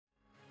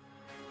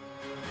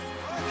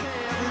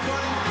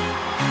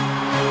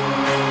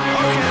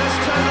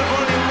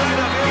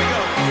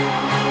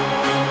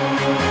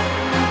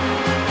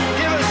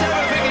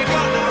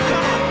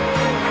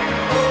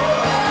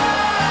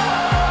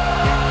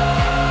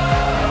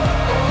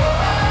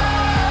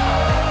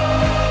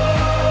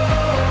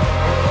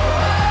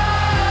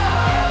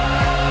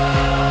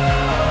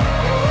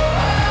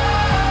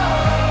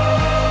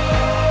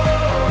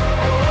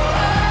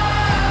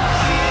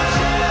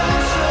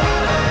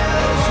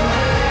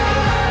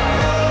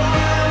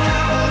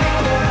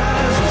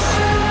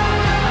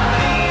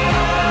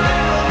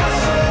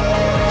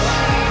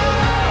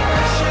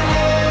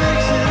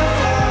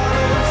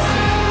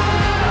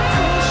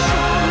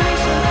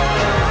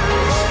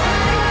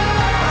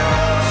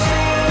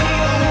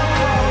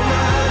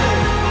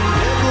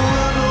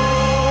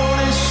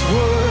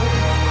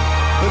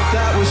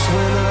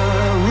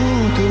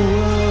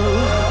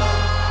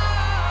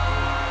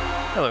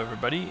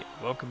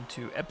welcome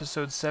to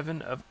episode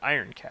 7 of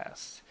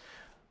ironCast.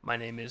 My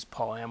name is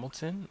Paul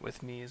Hamilton.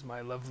 With me is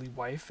my lovely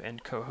wife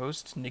and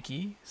co-host,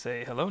 Nikki.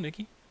 Say hello,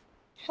 Nikki.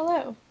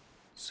 Hello.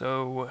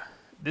 So,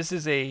 this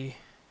is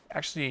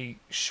actually a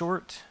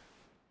short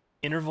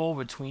interval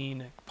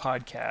between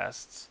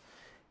podcasts,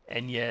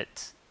 and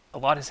yet a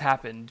lot has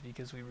happened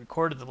because we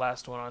recorded the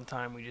last one on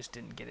time, we just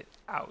didn't get it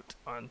out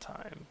on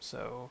time.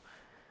 So,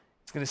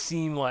 it's going to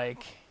seem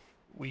like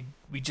we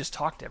just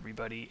talked to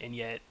everybody, and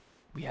yet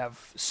we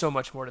have so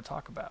much more to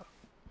talk about.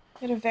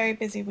 We had a very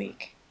busy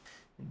week.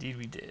 Indeed,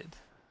 we did.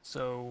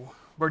 So,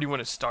 where do you want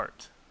to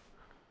start?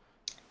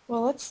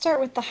 Well, let's start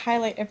with the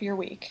highlight of your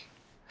week.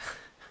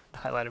 The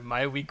highlight of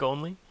my week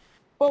only?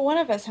 Well, one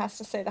of us has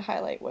to say the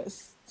highlight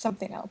was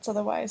something else,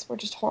 otherwise we're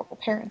just horrible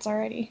parents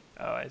already.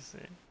 Oh, I see.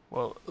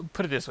 Well,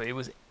 put it this way: it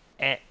was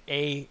an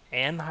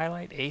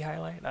highlight, a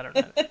highlight. I don't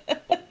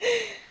know.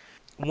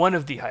 One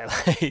of the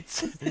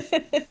highlights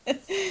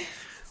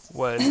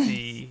was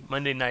the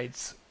Monday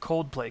night's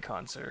Coldplay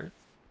concert.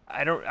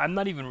 I'm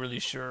not even really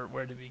sure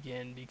where to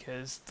begin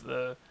because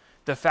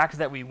the fact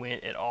that we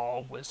went at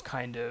all was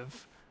kind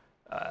of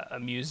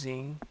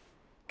amusing,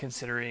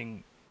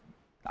 considering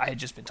I had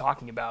just been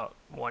talking about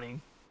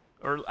wanting,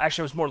 or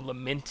actually I was more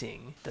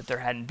lamenting that there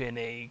hadn't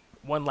been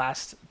one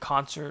last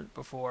concert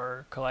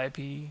before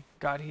Calliope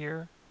got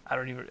here.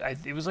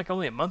 It was like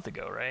only a month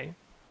ago, right?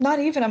 Not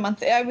even a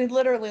month. I mean,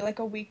 literally like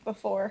a week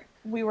before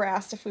we were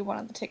asked if we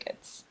wanted the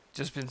tickets.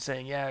 Just been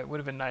saying, yeah, it would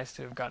have been nice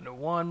to have gotten to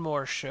one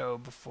more show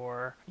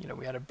before,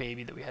 we had a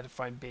baby that we had to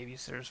find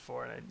babysitters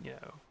for, and it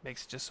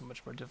makes it just so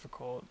much more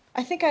difficult.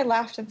 I think I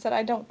laughed and said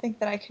I don't think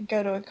that I could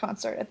go to a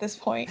concert at this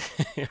point.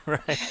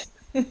 Right.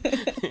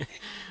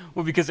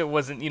 Well, because it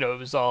wasn't, it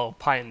was all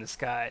pie in the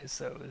sky,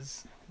 so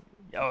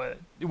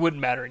it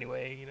wouldn't matter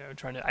anyway,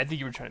 I think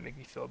you were trying to make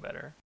me feel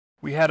better.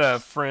 We had a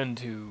friend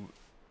who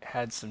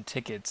had some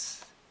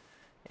tickets,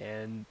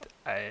 and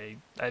I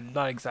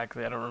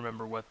don't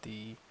remember what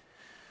the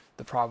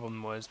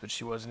problem was, but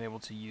she wasn't able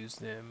to use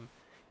them,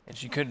 and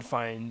she couldn't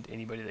find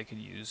anybody that could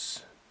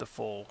use the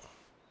full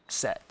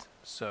set.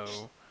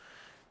 So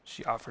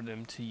she offered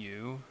them to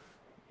you,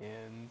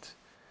 and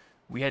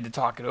we had to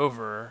talk it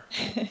over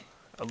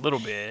a little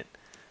bit,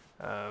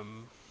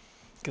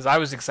 because I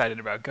was excited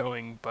about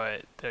going,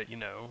 but you're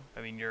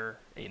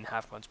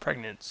 8.5 months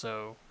pregnant,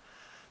 so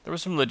there were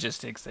some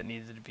logistics that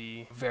needed to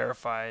be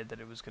verified that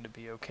it was going to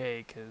be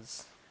okay,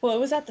 because... Well, it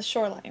was at the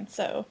shoreline,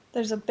 so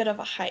there's a bit of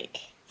a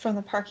hike from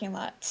the parking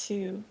lot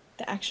to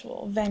the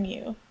actual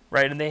venue.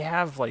 Right, and they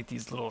have like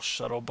these little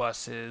shuttle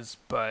buses,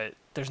 but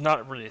there's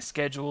not really a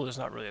schedule, there's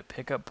not really a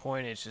pickup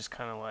point. It's just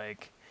kind of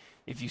like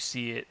if you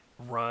see it,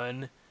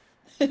 run,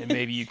 and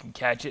maybe you can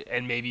catch it,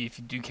 and maybe if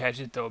you do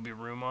catch it, there'll be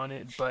room on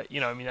it. But,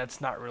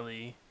 that's not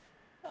really...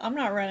 I'm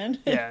not running.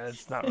 Yeah,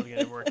 that's not really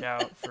going to work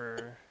out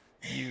for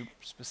you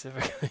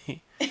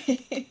specifically.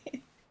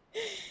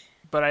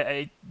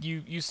 But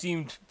you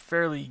seemed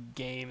fairly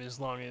game as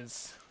long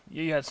as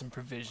you had some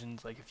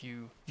provisions, like if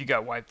you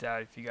got wiped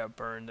out, if you got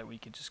burned, that we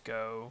could just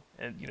go.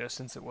 And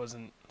since it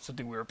wasn't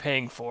something we were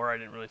paying for, I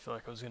didn't really feel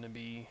like I was going to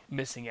be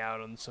missing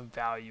out on some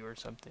value or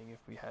something if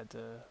we had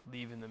to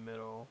leave in the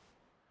middle.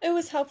 It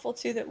was helpful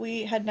too that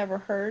we had never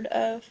heard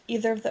of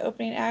either of the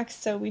opening acts,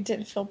 so we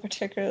didn't feel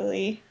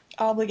particularly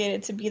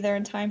obligated to be there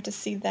in time to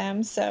see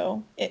them,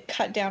 so it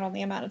cut down on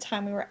the amount of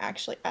time we were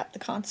actually at the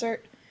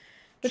concert,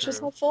 which was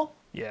helpful.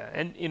 Yeah,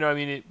 and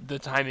the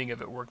timing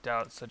of it worked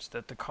out such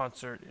that the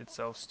concert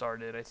itself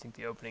started. I think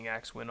the opening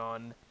acts went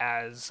on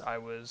as I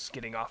was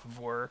getting off of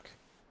work.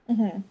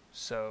 Mm-hmm.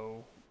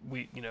 So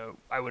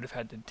I would have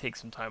had to take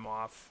some time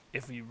off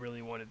if we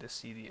really wanted to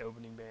see the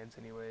opening bands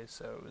anyway.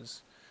 So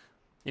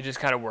it just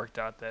kind of worked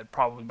out that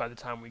probably by the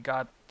time we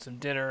got some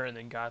dinner and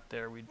then got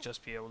there, we'd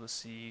just be able to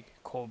see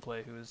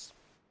Coldplay, who is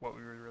what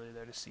we were really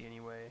there to see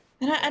anyway.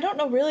 And I don't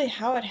know really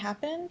how it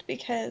happened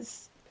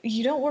because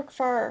you don't work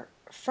far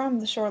from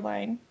the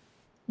shoreline,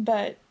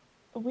 but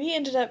we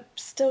ended up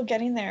still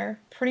getting there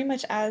pretty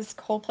much as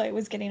Coldplay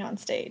was getting on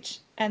stage,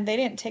 and they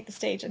didn't take the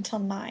stage until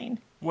 9.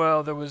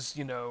 Well, there was,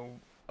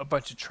 a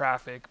bunch of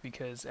traffic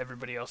because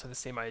everybody else had the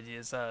same idea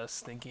as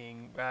us,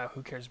 thinking,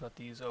 who cares about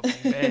these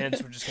opening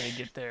bands? We're just going to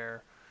get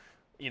there,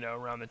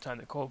 around the time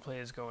that Coldplay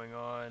is going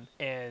on.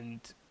 And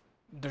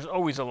there's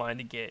always a line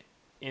to get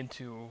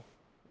into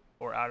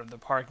or out of the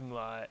parking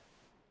lot,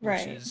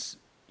 which is...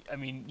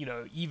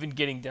 even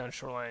getting down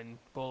Shoreline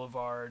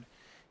Boulevard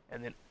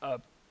and then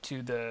up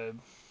to the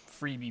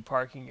freebie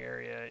parking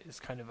area is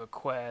kind of a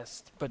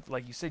quest. But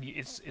like you said,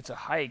 it's a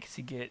hike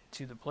to get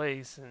to the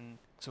place, and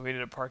so we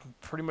ended up parking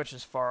pretty much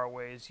as far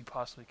away as you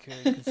possibly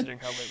could, considering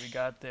how late we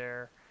got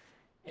there.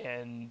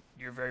 And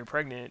you're very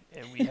pregnant,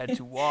 and we had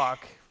to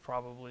walk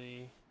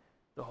probably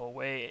the whole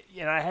way.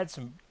 And I had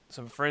some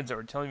friends that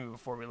were telling me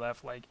before we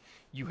left, like,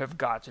 you have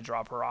got to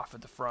drop her off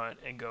at the front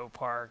and go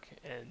park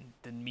and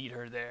then meet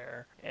her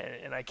there.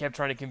 And I kept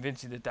trying to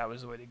convince you that that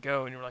was the way to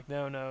go. And you were like,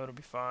 no, it'll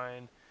be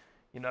fine.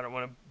 I don't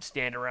want to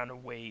stand around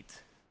and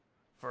wait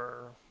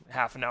for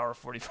half an hour,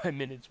 45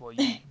 minutes while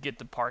you get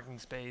the parking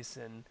space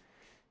and,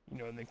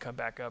 and then come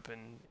back up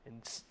and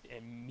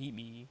meet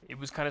me. It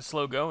was kind of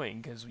slow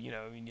going because you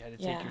had to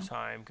take your Yeah.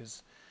 time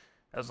because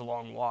that was a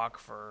long walk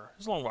for it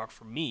was a long walk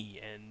for me,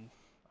 and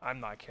I'm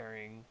not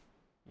carrying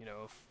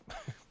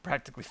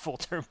practically full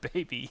term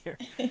baby or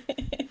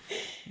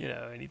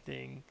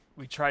anything.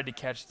 We tried to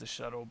catch the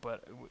shuttle,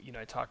 but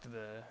I talked to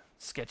the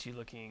sketchy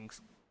looking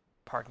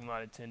parking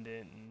lot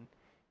attendant, and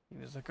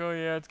he was like, "Oh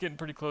yeah, it's getting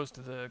pretty close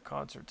to the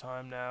concert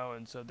time now,"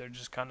 and so they're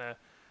just kind of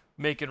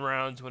making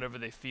rounds whenever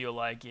they feel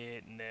like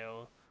it, and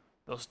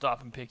they'll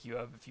stop and pick you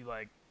up if you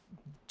like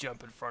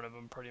jump in front of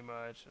them, pretty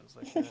much. It was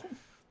like,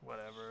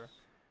 whatever.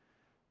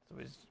 So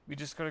we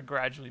just kind of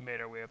gradually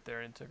made our way up there,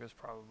 and it took us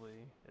probably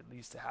at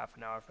least a half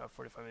an hour, if not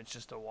 45 minutes,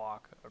 just to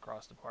walk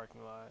across the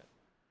parking lot.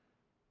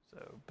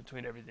 So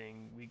between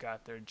everything, we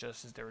got there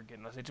just as they were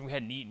getting us. And we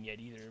hadn't eaten yet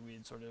either. We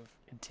had sort of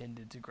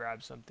intended to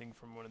grab something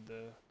from one of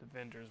the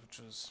vendors, which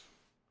was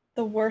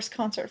The worst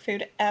concert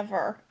food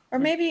ever. Or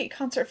we. maybe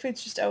concert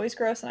food's just always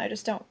gross and I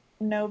just don't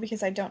know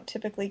because I don't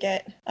typically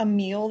get a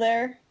meal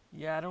there.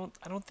 Yeah, I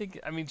don't think.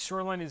 I mean,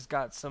 Shoreline has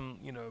got some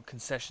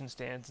concession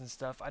stands and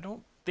stuff. I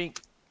don't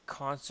think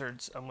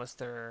concerts, unless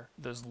they're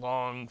those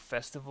long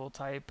festival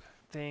type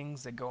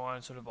things that go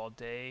on sort of all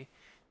day,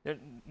 they're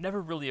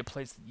never really a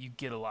place that you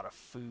get a lot of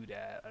food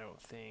at. I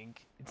don't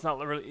think it's not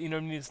really, what I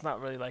mean. It's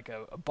not really like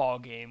a ball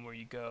game where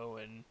you go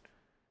and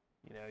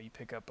you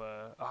pick up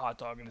a hot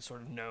dog and it's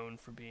sort of known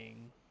for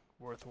being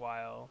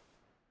worthwhile.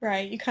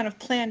 Right. You kind of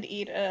plan to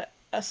eat a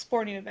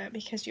sporting event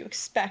because you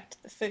expect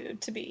the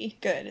food to be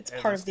good. It's At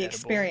part of least the edible.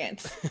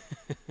 experience.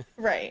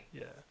 Right.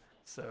 Yeah.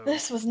 So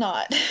This was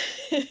not.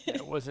 yeah,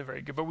 it wasn't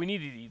very good, but we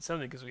needed to eat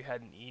something because we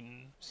hadn't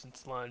eaten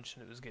since lunch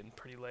and it was getting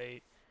pretty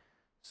late.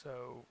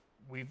 So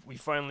we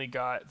finally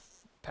got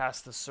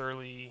past the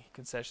surly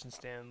concession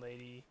stand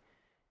lady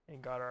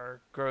and got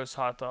our gross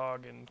hot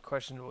dog and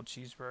questionable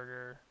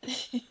cheeseburger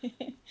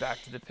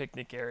back to the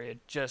picnic area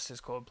just as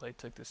Coldplay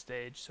took the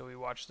stage. So we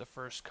watched the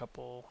first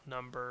couple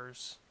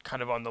numbers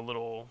kind of on the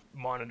little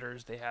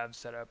monitors they have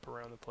set up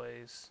around the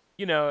place.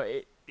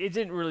 It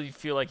didn't really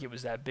feel like it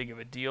was that big of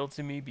a deal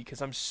to me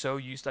because I'm so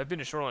used I've been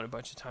to Shoreline a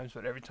bunch of times,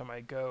 but every time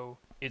I go,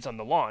 it's on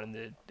the lawn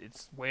and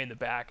it's way in the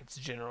back. It's a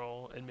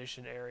general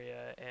admission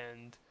area,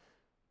 and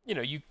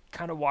you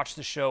kind of watch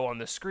the show on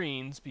the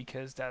screens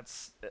because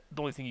that's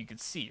the only thing you could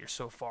see. You're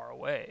so far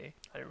away.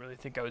 I didn't really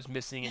think I was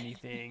missing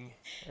anything.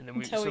 And then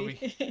we Until so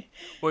we we.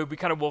 well, we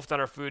kind of wolfed on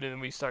our food, and then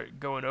we start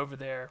going over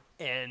there,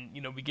 and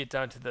we get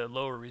down to the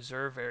lower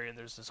reserve area, and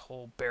there's this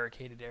whole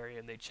barricaded area,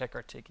 and they check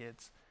our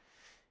tickets,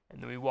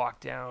 and then we walk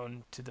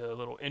down to the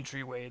little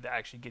entryway that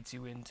actually gets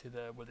you into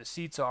the where the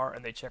seats are,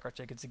 and they check our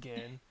tickets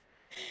again,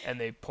 and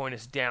they point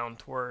us down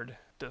toward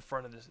the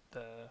front of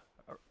the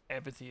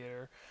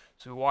amphitheater.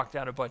 So we walk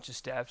down a bunch of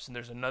steps, and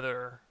there's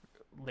another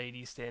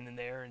lady standing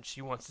there, and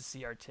she wants to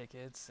see our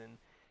tickets, and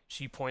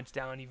she points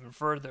down even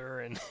further,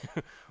 and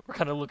we're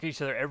kind of looking at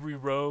each other every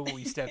row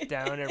we step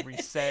down, every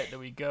set that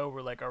we go.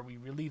 We're like, are we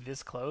really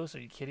this close? Are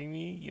you kidding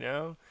me?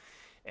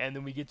 And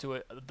then we get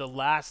to the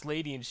last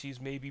lady, and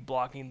she's maybe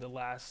blocking the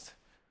last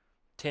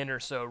 10 or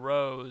so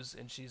rows,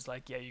 and she's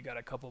like, yeah, you got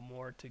a couple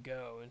more to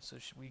go. And so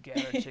we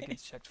get our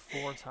tickets checked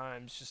 4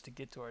 times just to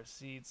get to our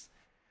seats,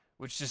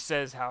 which just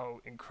says how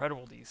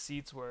incredible these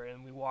seats were.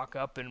 And we walk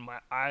up, and my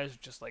eyes are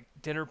just like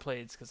dinner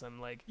plates because I'm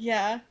like,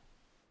 Yeah.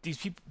 these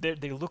people,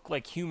 they look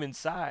like human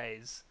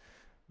size.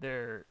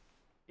 They're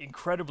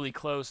incredibly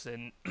close,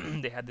 and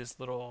they had this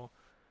little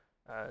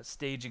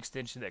stage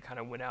extension that kind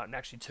of went out and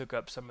actually took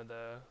up some of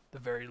the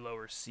very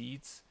lower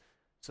seats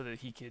so that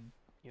he could,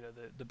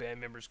 the band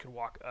members could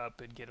walk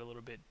up and get a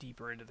little bit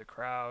deeper into the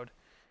crowd.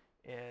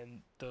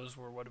 And those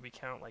were, what do we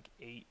count, like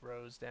 8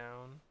 rows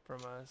down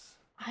from us?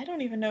 I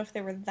don't even know if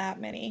there were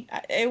that many.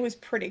 It was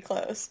pretty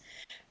close.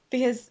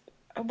 Because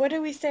what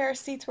did we say our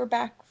seats were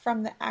back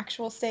from the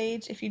actual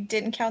stage if you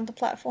didn't count the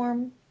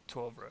platform?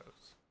 12 rows.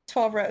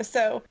 12 rows.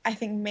 So I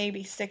think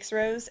maybe 6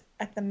 rows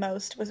at the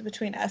most was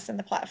between us and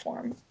the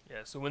platform.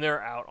 Yeah, so when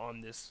they're out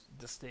on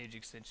the stage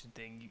extension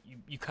thing,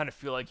 you kind of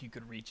feel like you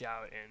could reach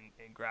out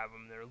and grab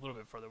them. They're a little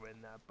bit further away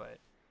than that, but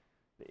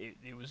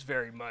it was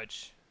very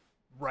much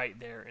right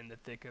there in the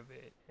thick of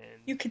it.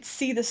 And You could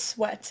see the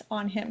sweat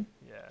on him.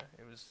 yeah,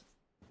 it was.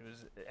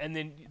 And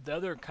then the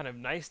other kind of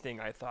nice thing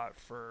I thought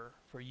for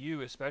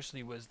you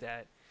especially was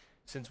that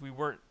since we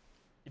weren't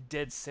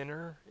dead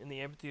center in the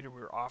amphitheater,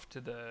 we were off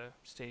to the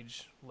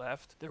stage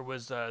left. There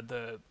was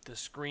the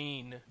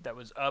screen that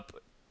was up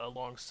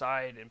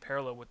alongside and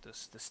parallel with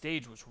the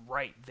stage was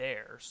right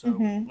there. So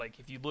Hmm. like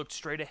if you looked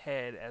straight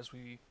ahead as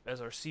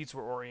our seats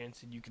were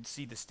oriented, you could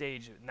see the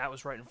stage, and that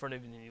was right in front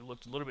of you. And then you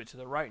looked a little bit to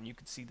the right, and you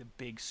could see the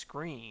big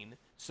screen.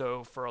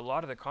 So for a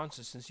lot of the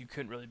concerts, since you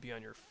couldn't really be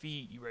on your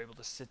feet, you were able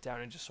to sit down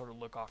and just sort of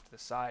look off to the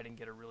side and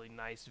get a really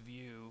nice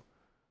view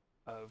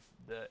of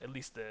at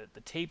least the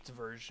taped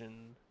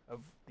version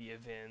of the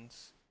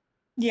events.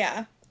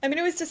 Yeah. I mean,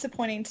 it was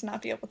disappointing to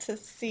not be able to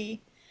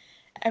see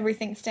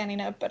everything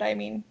standing up, but I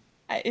mean,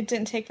 it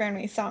didn't take very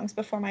many songs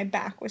before my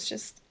back was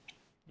just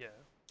Yeah.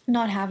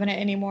 not having it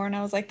anymore. And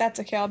I was like, that's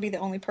okay. I'll be the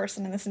only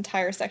person in this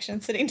entire section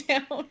sitting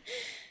down.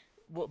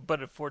 Well,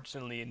 but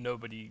unfortunately,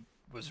 nobody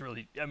was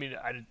really. I mean,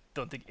 I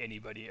don't think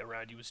anybody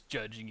around you was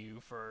judging you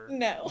for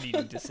No.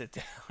 needing to sit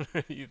down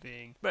or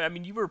anything. But I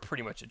mean, you were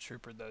pretty much a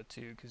trooper though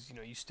too, because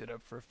you stood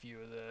up for a few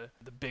of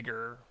the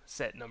bigger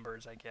set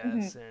numbers, I Hmm.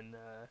 guess, and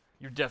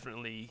you're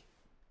definitely.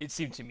 It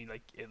seemed to me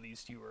like at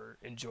least you were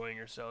enjoying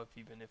yourself,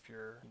 even if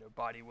your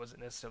body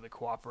wasn't necessarily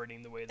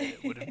cooperating the way that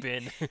it would have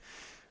been a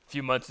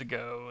few months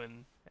ago,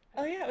 and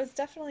Oh yeah,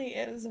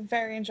 it was a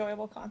very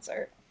enjoyable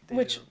concert, they did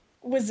which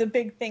was a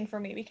big thing for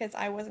me because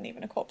I wasn't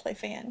even a Coldplay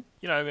fan.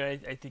 I mean,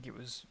 I think it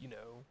was,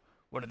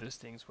 one of those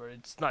things where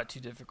it's not too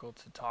difficult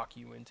to talk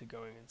you into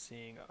going and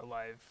seeing a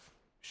live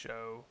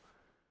show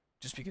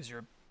just because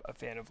you're a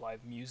fan of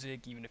live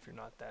music, even if you're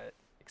not that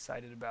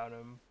excited about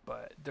them.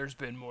 But there's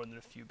been more than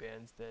a few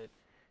bands that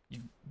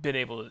you've been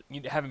able to,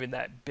 you haven't been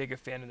that big a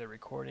fan of their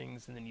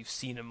recordings, and then you've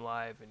seen them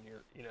live, and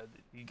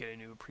you get a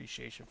new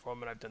appreciation for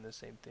them. And I've done the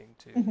same thing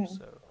too. Hmm.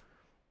 So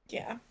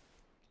Yeah.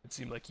 it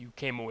seemed like you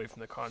came away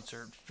from the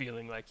concert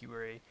feeling like you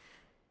were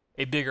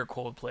a bigger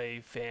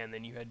Coldplay fan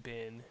than you had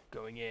been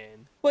going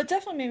in. Well, it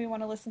definitely made me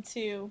want to listen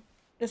to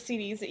the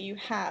CDs that you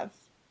have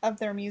of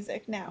their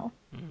music now,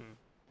 Mm-hmm.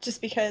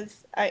 just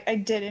because I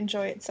did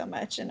enjoy it so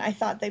much, and I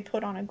thought they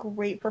put on a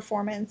great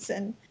performance,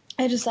 and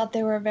I just thought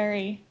they were a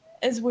very,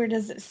 as weird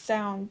as it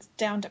sounds,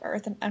 down to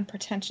earth and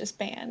unpretentious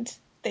band.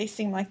 They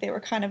seemed like they were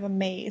kind of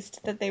amazed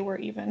that they were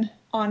even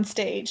on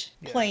stage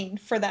Yeah, playing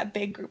for that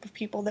big group of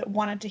people that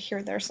wanted to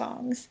hear their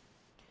songs.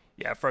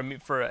 yeah.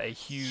 For a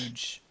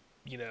huge,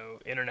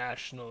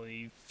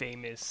 internationally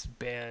famous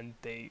band,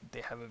 they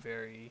have a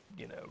very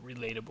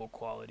relatable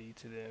quality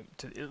to them.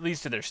 To at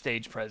least to their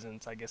stage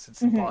presence. I guess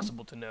it's Hmm.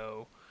 impossible to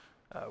know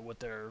what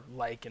they're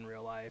like in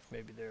real life.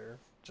 Maybe they're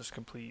just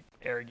complete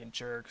arrogant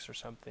jerks or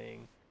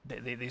something.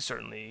 They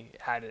certainly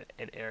had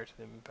an air to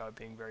them about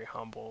being very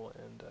humble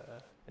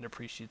and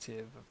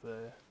appreciative of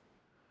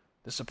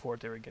the support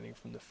they were getting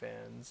from the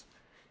fans.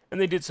 And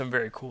they did some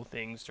very cool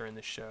things during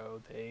the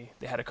show. They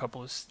had a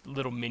couple of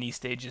little mini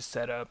stages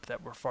set up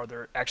that were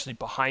farther actually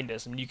behind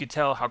us. I mean, you could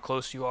tell how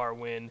close you are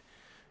when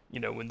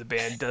when the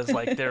band does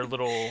like their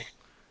little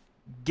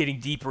getting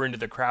deeper into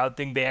the crowd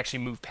thing. They actually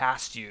move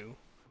past you,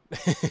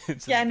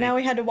 so Yeah, that they now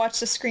we had to watch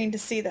the screen to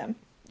see them.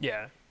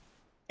 yeah,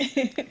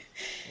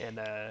 and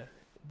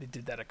they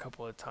did that a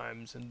couple of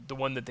times. And the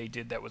one that they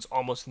did that was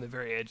almost in the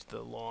very edge of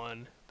the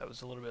lawn. That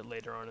was a little bit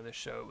later on in the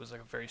show. It was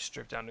like a very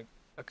stripped down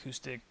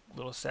acoustic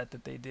little set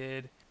that they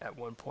did. At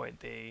one point,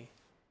 they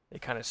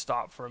kind of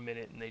stop for a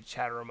minute and they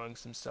chatter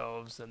amongst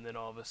themselves, and then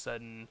all of a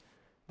sudden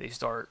they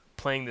start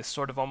playing this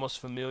sort of almost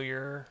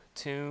familiar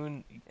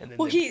tune, and then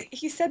Well, they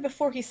he said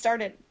before he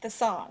started the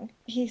song,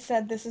 he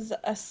said this is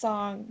a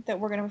song that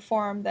we're going to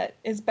perform that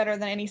is better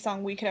than any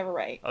song we could ever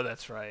write. oh,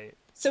 that's right.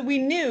 So we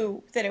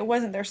knew that it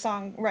wasn't their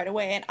song right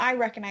away, and I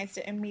recognized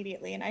it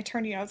immediately. And I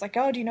turned to you, and I was like,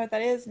 "Oh, do you know what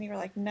that is?" And you were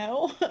like,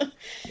 "No."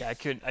 Yeah, I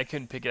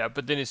couldn't pick it up,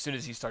 but then as soon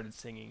as he started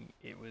singing,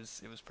 it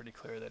was pretty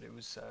clear that it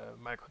was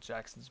Michael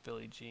Jackson's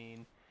Billie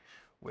Jean,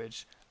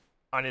 which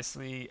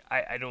honestly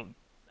I don't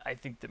I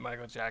think that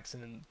Michael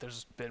Jackson, and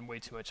there's been way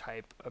too much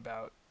hype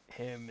about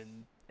him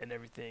and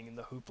everything, and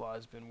the hoopla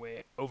has been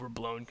way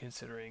overblown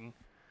considering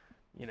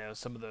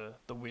some of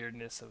the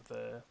weirdness of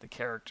the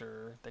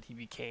character that he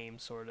became,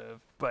 sort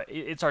of. But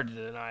it's hard to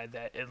deny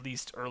that at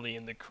least early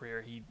in the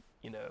career, he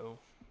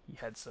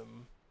had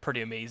some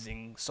pretty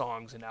amazing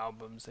songs and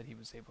albums that he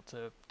was able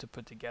to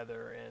put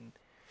together, and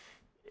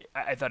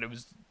I thought it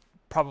was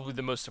probably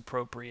the most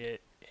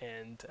appropriate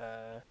and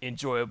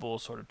enjoyable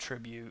sort of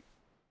tribute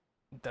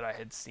that I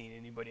had seen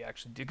anybody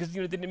actually do, because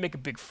they didn't make a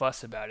big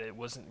fuss about it. It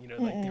wasn't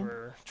like they Mm-mm.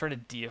 were trying to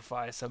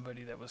deify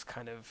somebody that was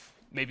kind of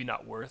maybe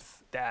not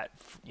worth that.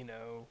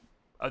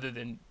 Other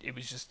than it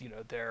was just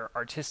their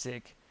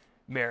artistic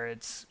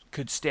merits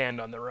could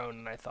stand on their own,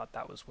 and I thought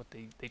that was what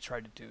they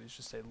tried to do, is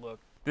just say, look,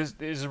 this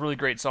is a really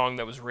great song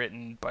that was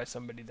written by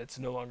somebody that's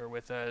no longer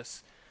with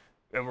us,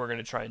 and we're going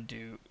to try and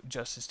do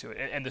justice to it.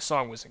 And the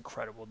song was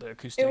incredible. The It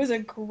acoustic, was a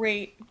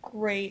great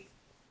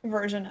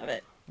version of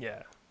it.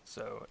 yeah.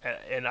 So,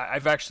 and I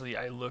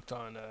looked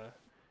on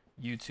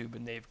YouTube,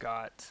 and they've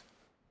got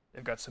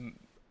some,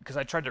 because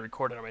I tried to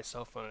record it on my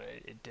cell phone.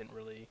 It didn't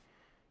really.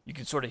 You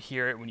could sort of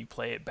hear it when you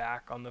play it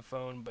back on the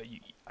phone, but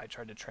I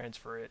tried to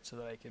transfer it so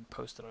that I could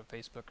post it on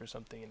Facebook or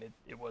something, and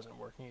it wasn't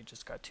working. It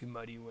just got too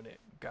muddy when it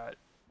got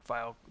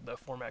the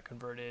format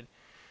converted.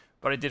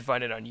 But I did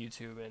find it on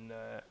YouTube, and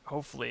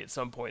hopefully at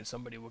some point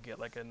somebody will get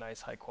like a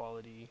nice high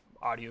quality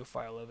audio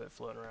file of it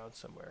floating around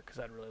somewhere, because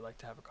I'd really like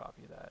to have a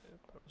copy of that.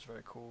 It was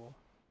very cool.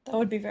 That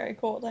would be very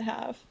cool to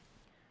have.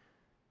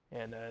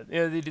 And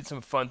they did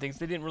some fun things.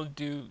 They didn't really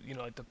do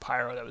like the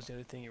pyro. That was the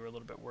other thing you were a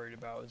little bit worried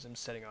about, was them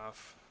setting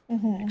off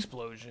Hmm.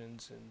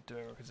 explosions and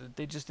doing, because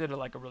they just did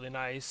like a really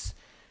nice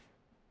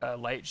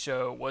light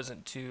show. It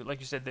wasn't too, like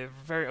you said, they were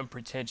very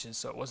unpretentious,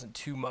 so it wasn't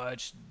too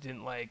much.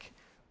 Didn't like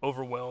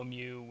overwhelm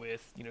you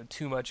with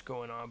too much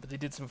going on. But they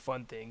did some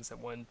fun things. At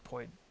one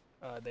point,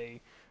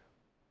 they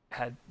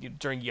had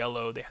during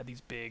Yellow, they had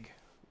these big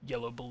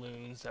yellow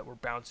balloons that were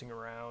bouncing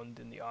around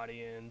in the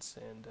audience,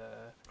 and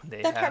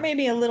they That part have made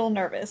me a little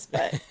nervous,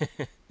 but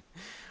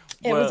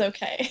It was Well,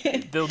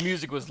 okay. the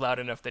music was loud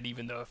enough that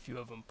even though a few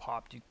of them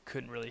popped, you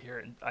couldn't really hear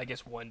it. And I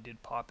guess one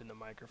did pop in the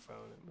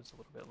microphone. It was a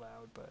little bit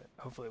loud, but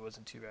hopefully it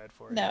wasn't too bad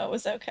for you. No, it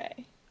was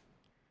okay.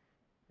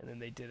 And then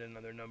they did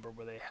another number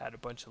where they had a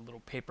bunch of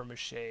little paper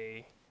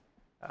mache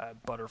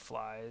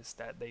butterflies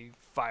that they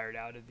fired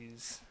out of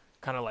these,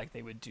 kind of like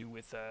they would do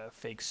with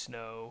fake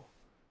snow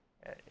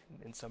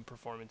in some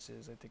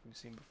performances I think we've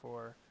seen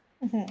before.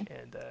 Hmm.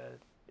 And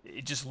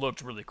it just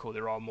looked really cool.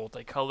 They were all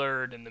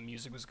multicolored, and the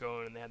music was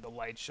going, and they had the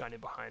lights shining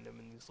behind them,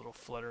 and these little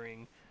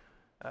fluttering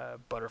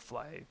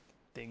butterfly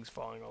things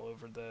falling all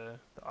over the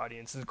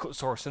audience. And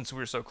so since we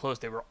were so close,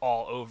 they were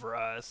all over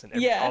us and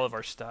Yeah. all of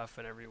our stuff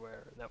and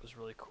everywhere. That was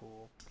really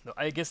cool.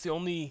 I guess the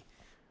only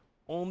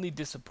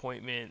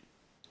disappointment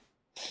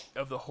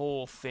of the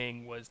whole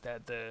thing was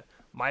that the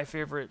my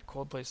favorite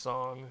Coldplay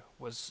song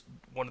was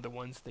one of the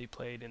ones they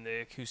played in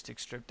the acoustic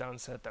stripped down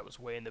set that was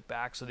way in the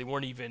back, so they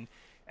weren't even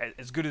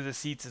as good of the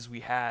seats as we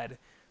had.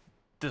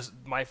 This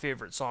my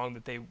favorite song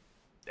that they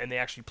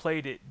actually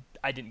played it.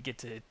 I didn't get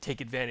to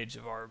take advantage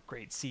of our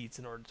great seats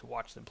in order to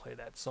watch them play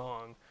that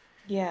song.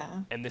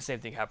 Yeah. And the same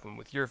thing happened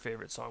with your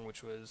favorite song,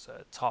 which was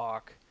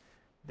Talk.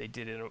 They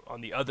did it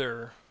on the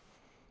other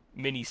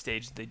mini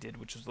stage that they did,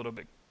 which was a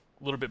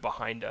little bit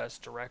behind us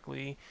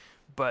directly.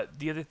 But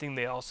the other thing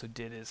they also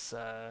did is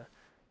a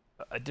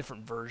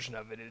different version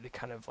of it. It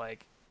kind of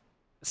like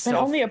And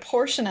self. only a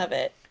portion of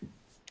it.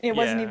 It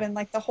wasn't Yeah. even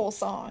like the whole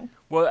song.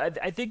 Well,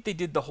 I think they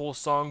did the whole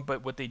song,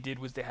 but what they did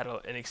was they had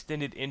an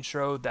extended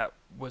intro that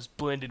was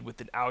blended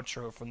with an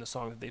outro from the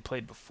song that they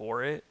played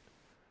before it,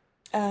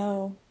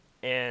 Oh.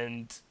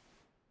 and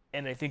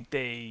I think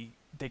they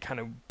kind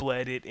of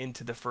bled it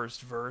into the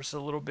first verse a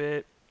little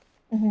bit,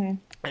 Hmm.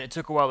 and it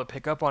took a while to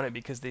pick up on it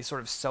because they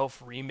sort of self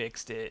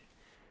remixed it.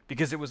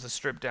 Because it was a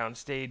stripped down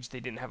stage, they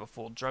didn't have a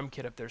full drum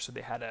kit up there, so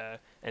they had an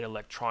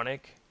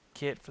electronic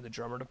kit for the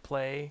drummer to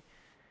play,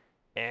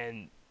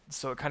 and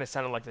so it kind of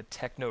sounded like the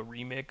techno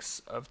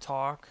remix of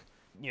Talk.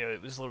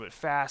 It was a little bit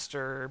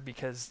faster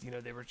because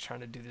they were trying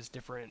to do this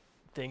different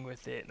thing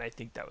with it, and I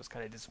think that was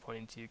kind of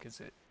disappointing to you because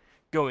it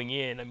going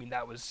in, I mean,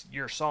 that was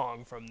your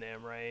song from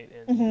them, right?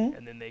 And Hmm.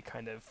 and then they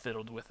kind of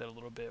fiddled with it a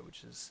little bit,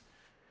 which is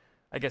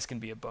I guess can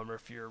be a bummer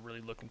if you're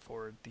really looking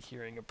forward to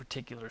hearing a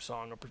particular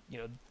song,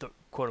 the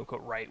quote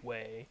unquote right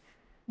way,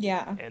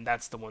 Yeah. and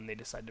that's the one they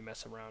decide to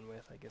mess around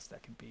with. I guess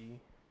that could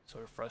be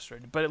sort of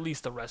frustrating, but at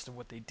least the rest of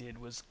what they did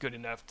was good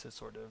enough to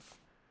sort of,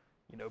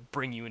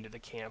 bring you into the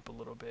camp a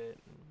little bit.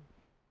 And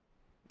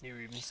you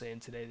were even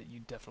saying today that you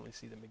definitely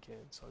see them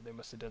again, so they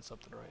must have done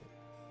something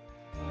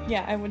right.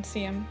 Yeah, I would see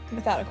him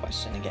without a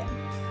question again.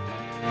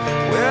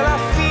 Well, I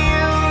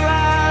feel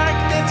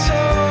like they're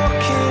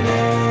talking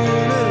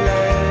in a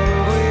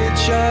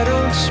language I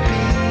don't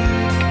speak,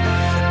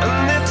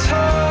 and they're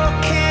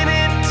talking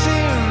it to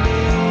me.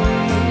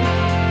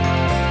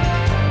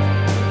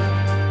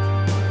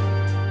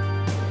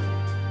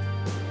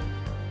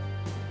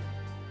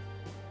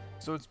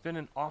 So it's been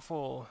an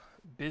awful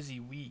busy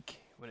week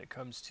when it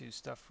comes to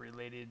stuff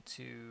related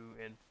to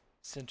and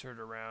centered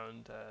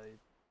around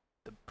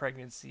the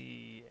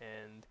pregnancy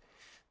and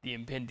the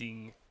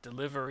impending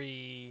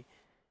delivery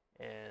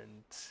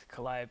and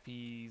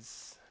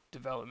Calliope's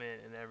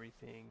development and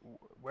everything.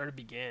 Where to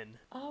begin?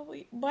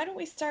 Why don't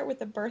we start with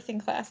the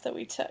birthing class that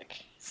we took,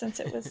 since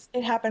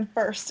it happened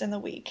first in the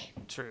week,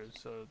 True.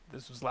 So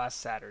this was last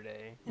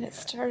Saturday. and it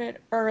started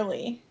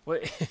early.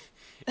 What?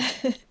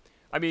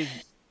 I mean,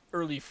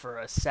 early for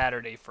a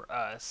Saturday for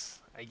us.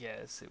 I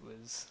guess it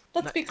was.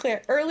 Let's Not, be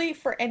clear, early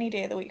for any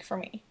day of the week for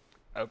me.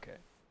 okay.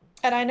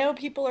 And I know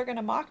people are going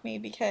to mock me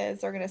because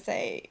they're going to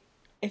say,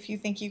 if you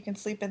think you can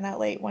sleep in that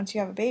late once you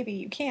have a baby,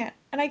 you can't.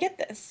 And I get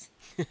this.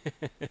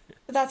 But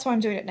that's why I'm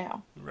doing it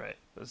now. Right.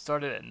 So it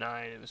started at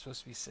 9. It was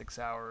supposed to be 6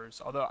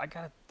 hours. Although I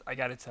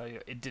gotta tell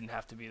you, it didn't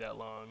have to be that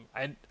long.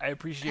 I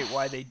appreciate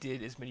why they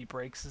did as many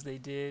breaks as they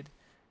did,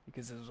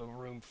 because it was a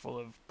room full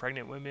of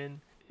pregnant women.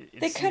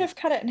 They could have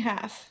cut it in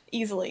half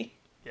easily.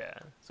 Yeah.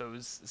 So it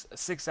was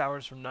 6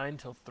 hours from 9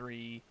 till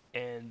 3,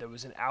 and there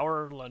was an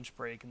hour lunch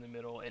break in the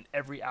middle, and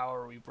every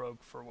hour we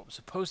broke for what was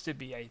supposed to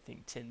be, I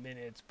think, 10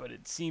 minutes, but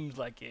it seemed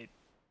like it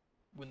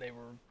when they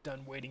were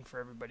done waiting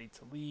for everybody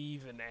to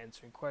leave and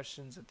answering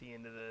questions at the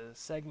end of the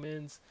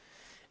segments,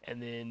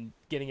 and then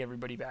getting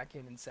everybody back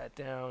in and sat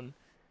down,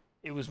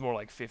 it was more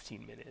like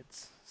 15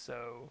 minutes.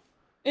 So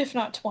If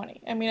not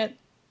 20. I mean,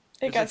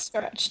 it got like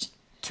stretched.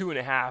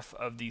 2.5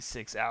 of these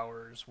 6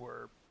 hours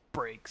were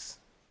breaks,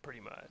 pretty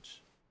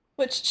much.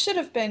 Which should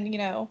have been,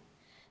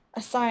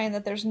 a sign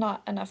that there's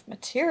not enough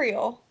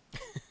material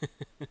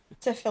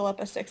to fill up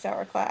a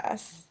 6-hour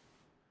class.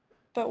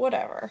 But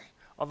whatever.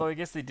 Although I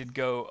guess they did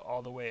go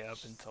all the way up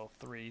until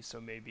 3,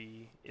 so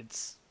maybe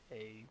it's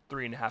a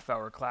 3.5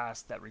 hour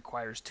class that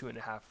requires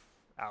 2.5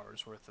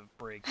 hours worth of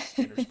breaks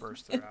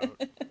interspersed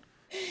throughout.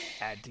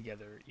 Add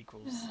together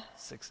equals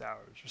 6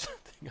 hours or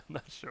something. I'm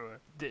not sure.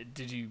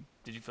 Did you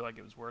feel like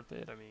it was worth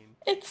it? I mean,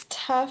 It's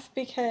tough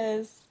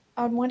because,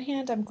 on one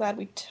hand, I'm glad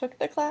we took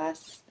the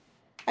class.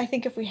 I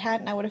think if we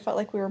hadn't, I would have felt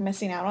like we were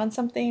missing out on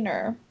something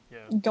or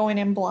yeah, going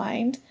in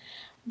blind.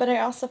 But I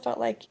also felt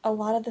like a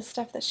lot of the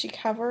stuff that she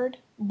covered,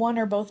 one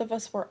or both of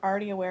us were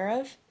already aware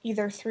of,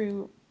 either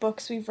through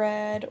books we've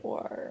read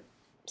or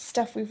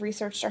stuff we've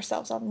researched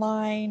ourselves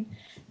online.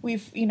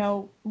 We've,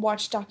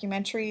 watched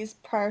documentaries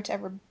prior to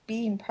ever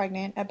being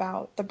pregnant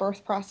about the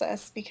birth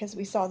process because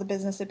we saw the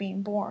business of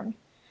being born.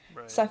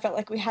 So Right. I felt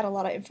like we had a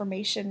lot of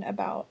information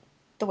about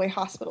the way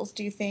hospitals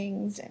do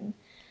things and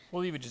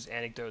Well, even just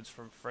anecdotes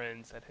from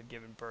friends that had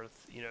given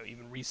birth,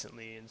 even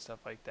recently and stuff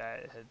like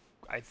that had,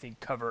 I think,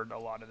 covered a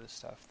lot of the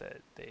stuff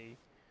that they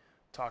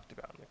talked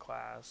about in the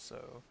class.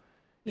 So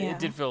it yeah.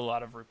 did feel a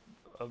lot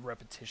of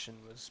repetition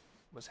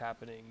was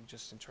happening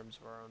just in terms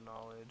of our own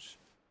knowledge.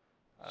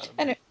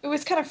 And Um, it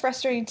was kind of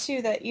frustrating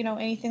too that,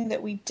 anything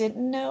that we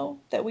didn't know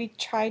that we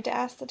tried to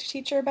ask the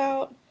teacher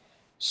about,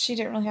 she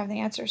didn't really have the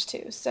answers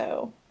to.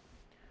 So,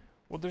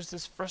 well, there's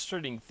this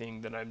frustrating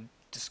thing that I'm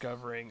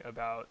discovering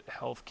about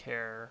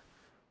healthcare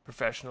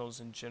professionals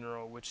in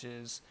general, which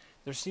is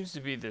there seems to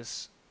be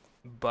this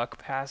buck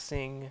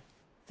passing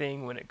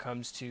thing when it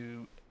comes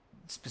to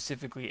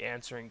specifically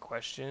answering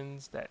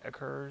questions that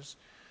occurs,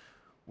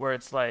 where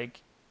it's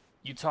like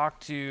you talk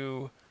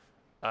to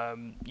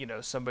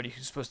somebody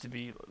who's supposed to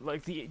be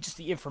like the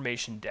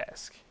information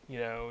desk, and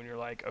you're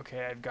like,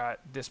 okay, I've got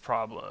this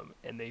problem,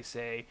 and they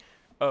say,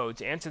 oh,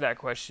 to answer that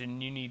question,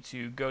 you need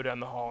to go down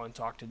the hall and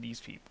talk to these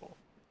people.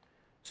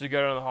 So you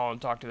go down the hall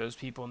and talk to those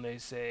people, and they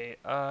say,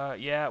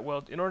 yeah,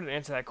 well, in order to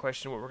answer that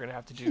question, what we're going to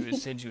have to do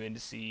is send you in to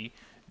see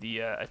the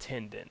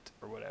attendant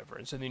or whatever.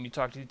 And so then you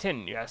talk to the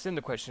attendant, you ask them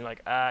the question, you're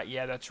like,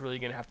 yeah, that's really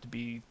going to have to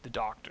be the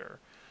doctor.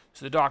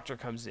 So the doctor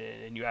comes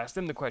in, and you ask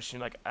them the question,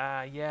 you're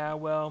like, yeah,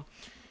 well,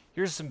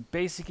 here's some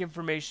basic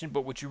information,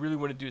 but what you really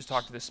want to do is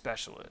talk to the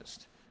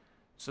specialist.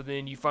 So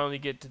then you finally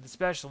get to the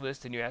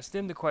specialist and you ask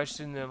them the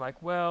question, and they're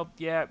like, well,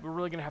 yeah, we're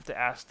really going to have to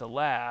ask the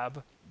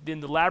lab. Then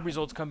the lab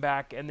results come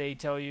back and they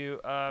tell you,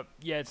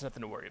 yeah, it's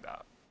nothing to worry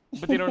about.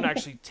 But they don't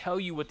actually tell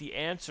you what the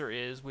answer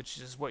is, which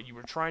is what you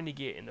were trying to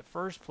get in the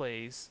first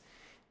place.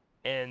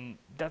 And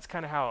that's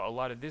kind of how a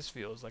lot of this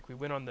feels. Like we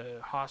went on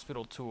the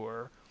hospital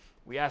tour,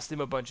 we asked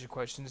them a bunch of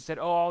questions, and said,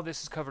 oh, all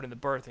this is covered in the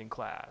birthing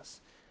class.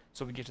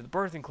 So we get to the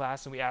birthing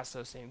class and we ask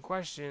those same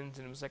questions,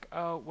 and it was like,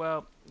 oh,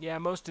 well, yeah,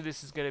 most of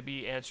this is going to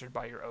be answered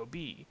by your OB.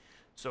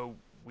 So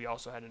we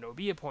also had an OB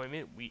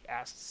appointment. We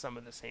asked some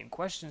of the same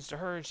questions to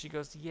her, and she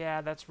goes,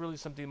 yeah, that's really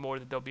something more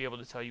that they'll be able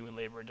to tell you in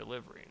labor and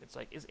delivery. And it's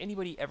like, is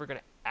anybody ever going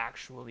to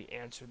actually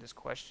answer this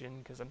question?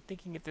 Because I'm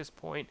thinking at this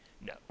point,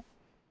 no.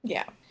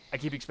 yeah. I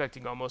keep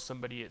expecting almost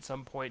somebody at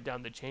some point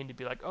down the chain to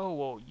be like, oh,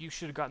 well, you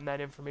should have gotten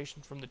that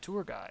information from the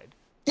tour guide.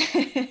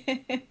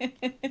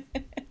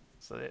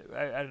 So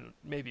I don't,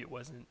 maybe it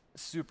wasn't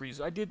super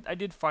easy. I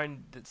did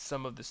find that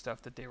some of the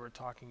stuff that they were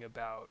talking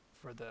about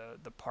for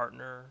the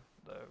partner,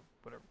 the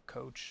whatever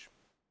coach,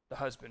 the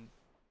husband,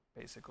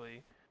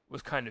 basically,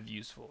 was kind of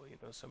useful.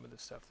 Some of the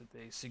stuff that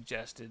they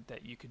suggested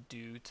that you could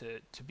do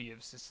to be of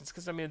assistance.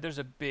 Because I mean, there's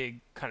a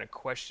big kind of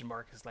question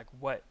mark. Is like,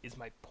 what is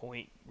my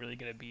point really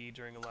going to be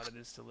during a lot of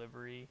this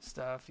delivery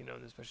stuff? And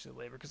especially the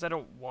labor. Because I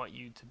don't want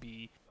you to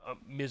be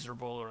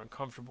miserable or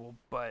uncomfortable,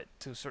 but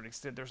to a certain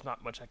extent, there's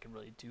not much I can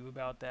really do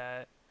about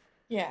that.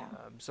 Yeah.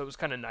 So it was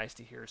kind of nice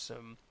to hear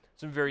some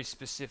very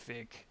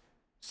specific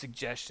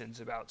suggestions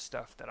about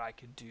stuff that I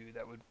could do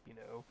that would,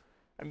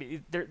 I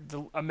mean,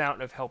 the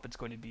amount of help it's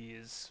going to be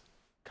is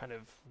kind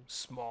of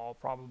small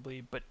probably,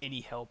 but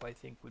any help I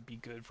think would be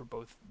good for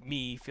both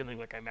me feeling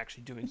like I'm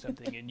actually doing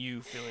something and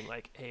you feeling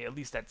like, hey, at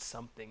least that's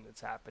something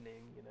that's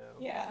happening.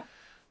 Yeah.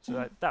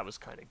 So that was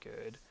kind of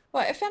good.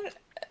 Well, I found it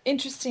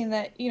interesting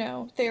that,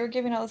 they were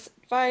giving all this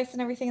advice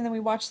and everything, and then we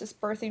watched this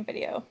birthing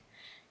video.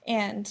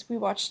 And we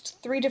watched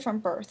 3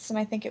 different births, and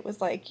I think it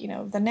was like,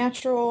 the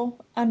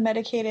natural,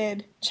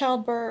 unmedicated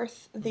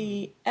childbirth,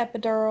 the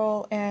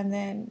epidural, and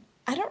then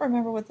I don't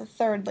remember what the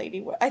third lady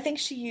was. I think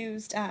she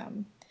used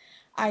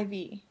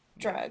IV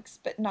drugs,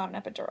 but not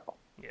an epidural.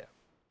 Yeah.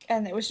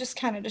 And it was just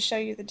kind of to show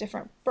you the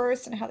different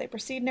births and how they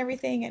proceed and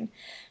everything. And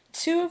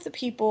 2 of the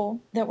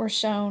people that were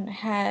shown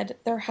had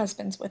their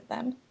husbands with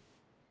them.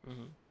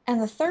 Mm-hmm.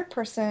 And the third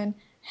person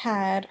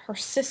had her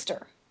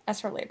sister as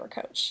her labor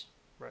coach.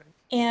 Right.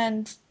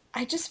 And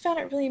I just found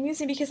it really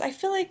amusing because I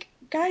feel like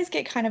guys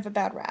get kind of a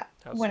bad rap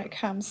when it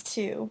comes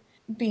to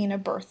being a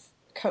birth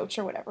coach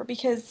or whatever.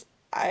 Because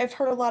I've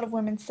heard a lot of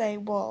women say,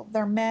 well,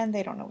 they're men,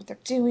 they don't know what they're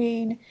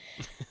doing.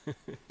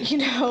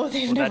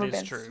 They've never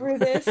been through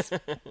this.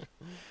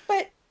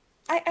 But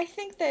I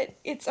think that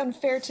it's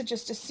unfair to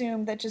just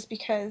assume that just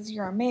because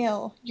you're a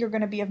male, you're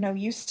going to be of no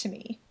use to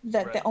me.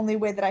 That Right. the only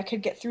way that I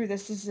could get through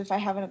this is if I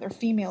have another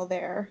female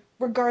there,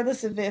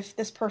 regardless of if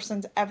this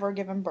person's ever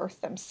given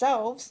birth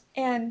themselves.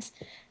 And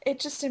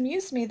it just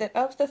amused me that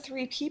of the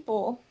 3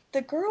 people,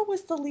 the girl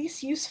was the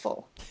least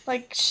useful.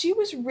 Like, she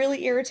was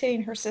really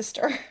irritating her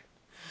sister.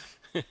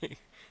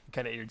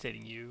 Kind of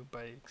irritating you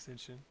by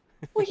extension.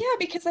 Well, yeah,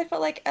 because I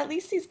felt like at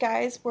least these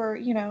guys were,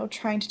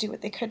 trying to do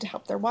what they could to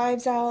help their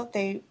wives out.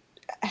 They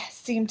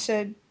seemed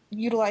to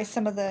utilize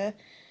some of the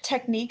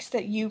techniques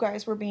that you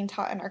guys were being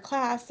taught in our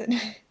class. And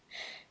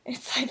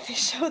it's like they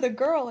show the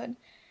girl and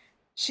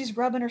she's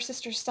rubbing her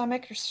sister's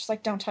stomach. She's just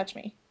like, don't touch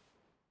me.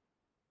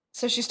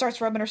 So she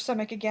starts rubbing her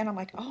stomach again. I'm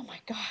like, oh my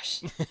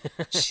gosh,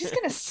 she's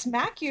gonna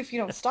smack you if you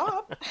don't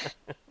stop.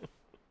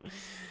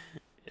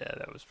 Yeah,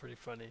 that was pretty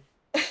funny.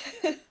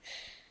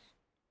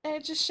 And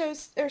it just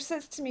shows or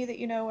says to me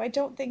that, I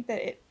don't think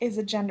that it is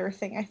a gender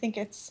thing. I think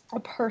it's a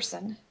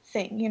person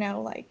thing,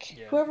 like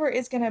Yeah. whoever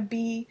is going to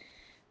be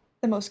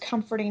the most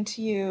comforting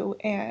to you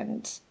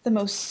and the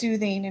most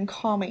soothing and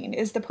calming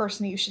is the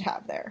person you should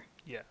have there.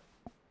 Yeah.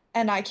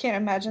 And I can't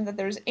imagine that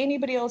there's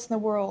anybody else in the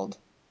world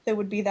that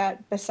would be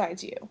that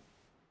besides you.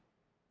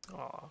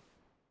 Aw.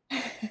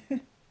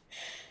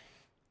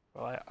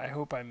 Well, I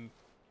hope I'm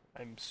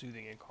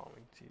soothing and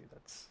calming to you.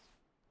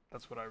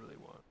 That's what I really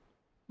want.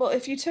 Well,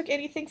 if you took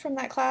anything from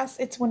that class,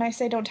 it's when I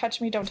say don't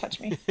touch me, don't touch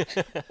me.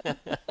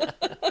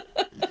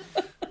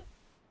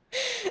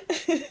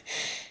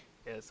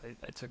 Yes,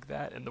 I took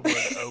that and the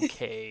word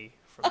okay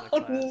from the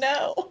Oh class.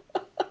 no.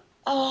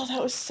 Oh,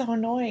 that was so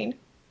annoying.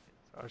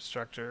 Our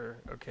instructor,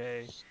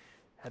 okay,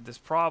 had this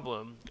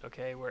problem,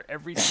 okay, where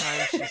every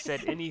time she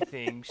said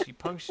anything, she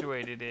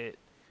punctuated it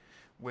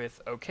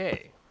with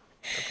okay.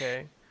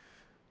 Okay?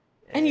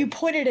 And you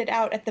pointed it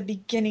out at the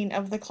beginning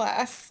of the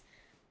class.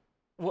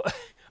 Well,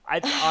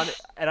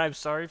 and I'm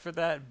sorry for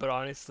that, but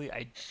honestly,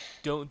 I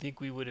don't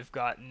think we would have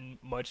gotten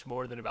much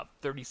more than about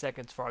 30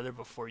 seconds farther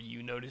before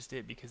you noticed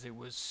it because it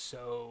was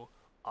so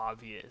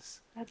obvious.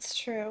 That's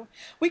true.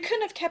 We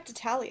couldn't have kept a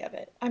tally of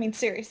it. I mean,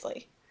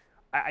 seriously.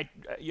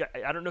 Yeah,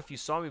 I don't know if you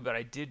saw me, but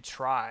I did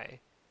try,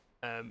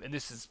 and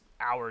this is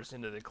hours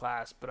into the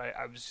class, but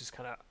I was just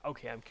kind of,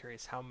 okay, I'm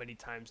curious, how many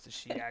times does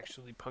she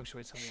actually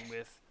punctuate something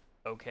with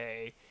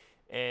okay?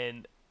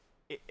 And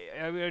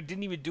I mean, I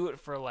didn't even do it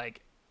for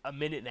like a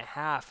minute and a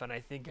half, and I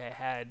think I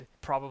had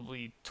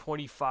probably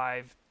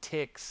 25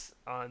 ticks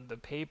on the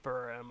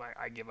paper, and I'm like,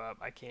 I give up.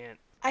 I can't.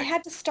 I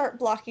had to start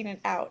blocking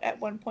it out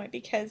at one point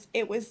because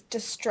it was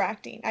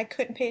distracting. I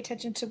couldn't pay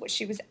attention to what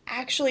she was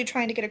actually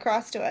trying to get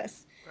across to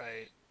us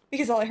Right.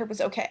 because all I heard was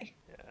okay.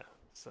 Yeah.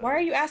 So. Why are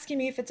you asking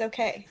me if it's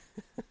okay?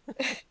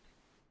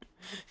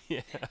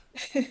 Yeah.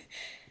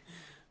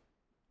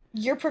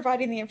 You're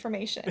providing the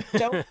information.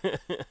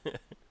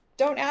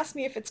 Don't ask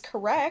me if it's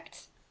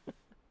correct.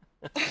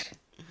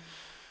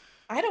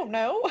 I don't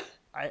know.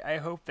 I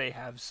hope they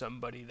have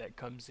somebody that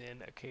comes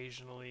in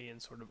occasionally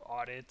and sort of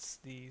audits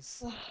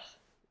these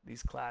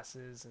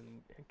classes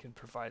and can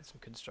provide some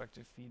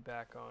constructive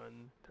feedback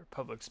on their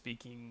public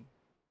speaking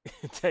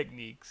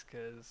techniques,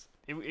 because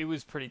it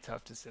was pretty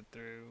tough to sit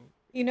through.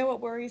 You know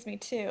what worries me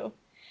too?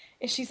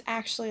 Is she's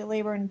actually a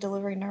labor and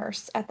delivery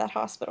nurse at that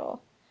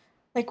hospital.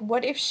 Like,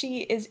 what if she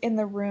is in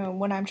the room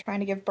when I'm trying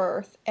to give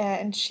birth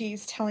and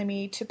she's telling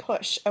me to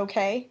push,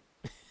 okay?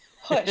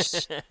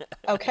 Push,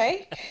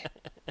 okay?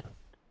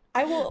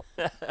 I will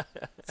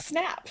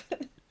snap.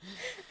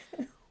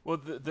 Well,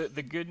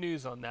 the good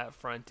news on that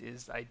front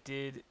is I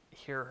did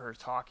hear her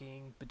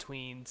talking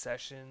between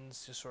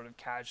sessions, just sort of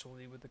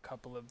casually with a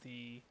couple of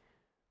the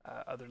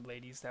other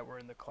ladies that were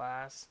in the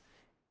class.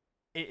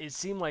 It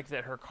seemed like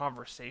that her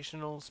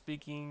conversational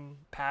speaking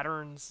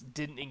patterns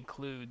didn't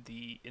include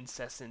the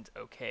incessant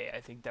okay. I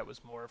think that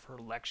was more of her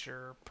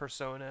lecture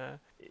persona,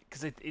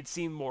 because it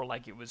seemed more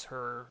like it was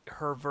her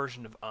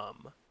version of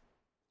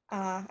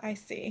Ah, I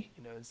see.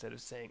 instead of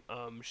saying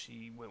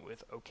she went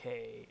with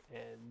okay.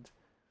 And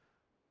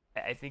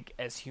I think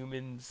as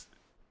humans,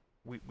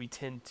 we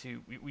tend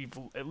to we've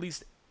at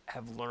least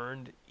have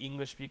learned,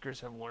 English speakers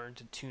have learned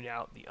to tune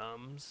out the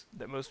ums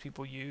that most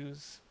people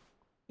use.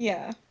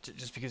 Yeah.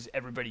 Just because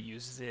everybody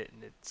uses it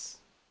and it's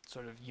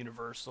sort of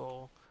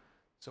universal.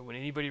 So when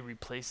anybody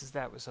replaces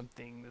that with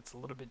something that's a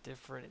little bit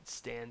different, it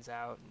stands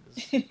out and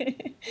can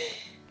be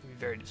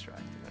very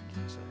distracting, I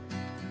can say.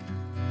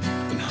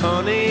 And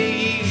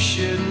honey, you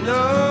should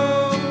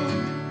know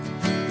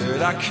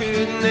that I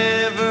could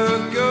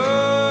never go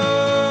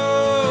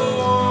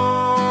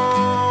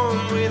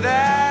on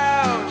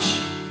without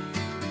you.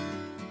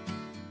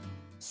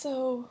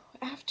 So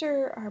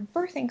after our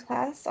birthing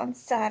class on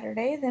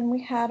Saturday, then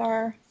we had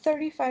our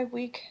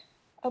 35-week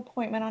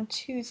appointment on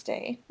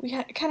Tuesday. We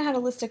kind of had a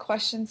list of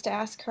questions to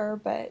ask her,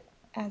 but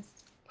as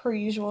per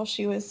usual,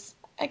 she was,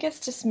 I guess,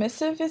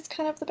 dismissive is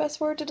kind of the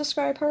best word to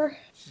describe her.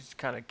 She's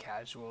kind of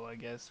casual, I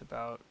guess,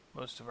 about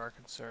most of our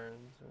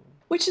concerns.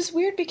 Which is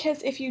weird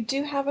because if you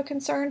do have a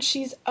concern,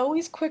 she's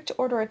always quick to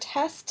order a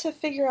test to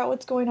figure out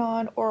what's going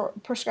on or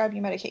prescribe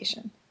you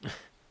medication.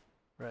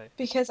 Right.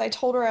 Because I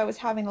told her I was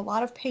having a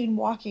lot of pain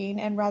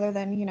walking, and rather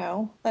than,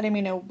 letting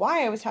me know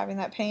why I was having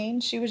that pain,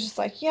 she was just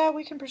like, yeah,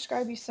 we can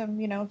prescribe you some,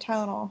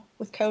 Tylenol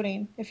with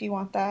codeine if you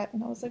want that.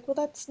 And I was like, well,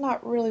 that's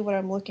not really what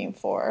I'm looking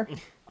for.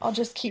 I'll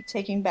just keep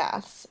taking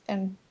baths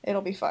and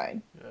it'll be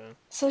fine. Yeah.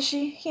 So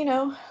she,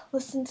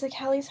 listened to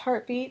Callie's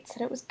heartbeat,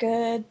 said it was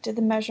good, did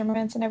the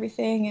measurements and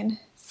everything, and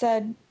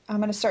said, I'm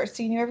going to start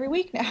seeing you every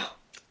week now,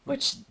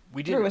 which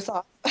threw us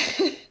off.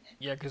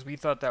 Yeah, because we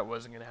thought that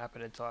wasn't going to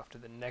happen until after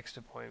the next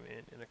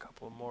appointment in a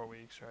couple of more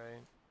weeks, right?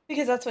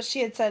 Because that's what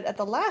she had said at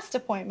the last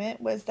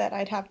appointment, was that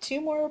I'd have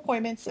 2 more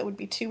appointments that would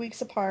be 2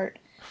 weeks apart.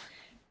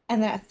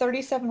 And then at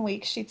 37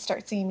 weeks, she'd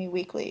start seeing me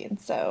weekly.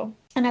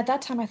 And at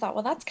that time, I thought,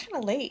 well, that's kind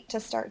of late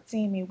to start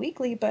seeing me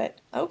weekly, but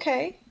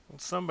okay. Well,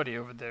 somebody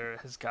over there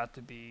has got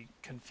to be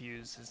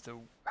confused as to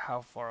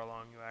how far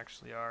along you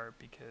actually are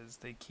because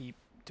they keep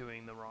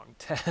doing the wrong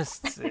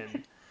tests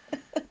and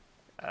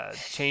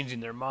changing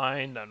their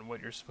mind on what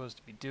you're supposed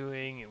to be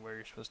doing and where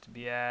you're supposed to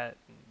be at.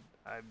 And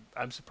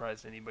I'm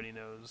surprised anybody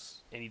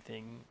knows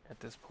anything at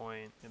this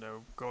point.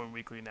 Going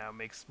weekly now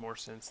makes more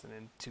sense than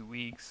in 2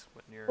 weeks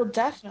when you're Well,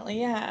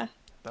 definitely, yeah. at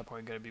that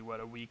point going to be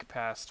a week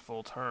past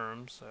full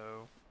term.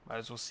 So might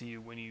as well see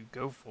you when you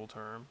go full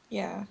term.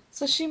 Yeah.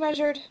 So she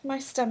measured my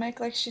stomach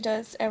like she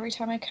does every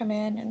time I come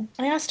in, and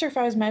I asked her if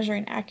I was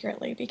measuring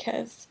accurately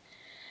because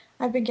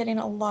I've been getting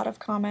a lot of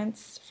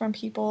comments from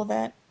people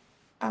that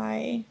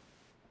I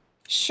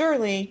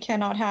surely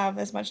cannot have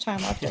as much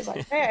time left as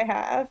I say I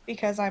have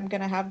because I'm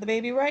going to have the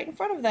baby right in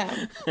front of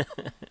them.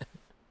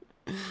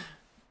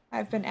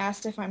 I've been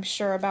asked if I'm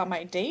sure about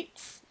my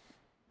dates.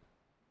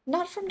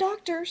 Not from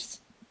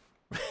doctors.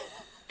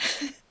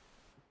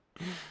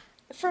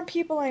 From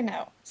people I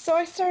know. So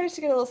I started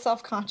to get a little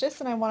self-conscious,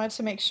 and I wanted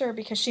to make sure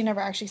because she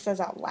never actually says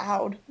out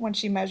loud when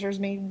she measures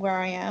me where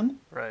I am.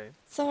 Right.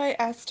 So I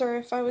asked her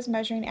if I was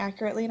measuring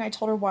accurately, and I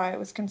told her why I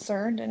was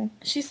concerned, and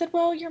she said,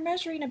 well, you're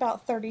measuring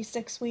about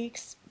 36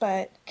 weeks,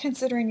 but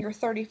considering you're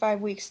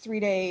 35 weeks, 3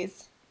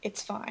 days,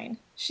 it's fine.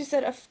 She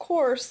said, of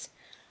course,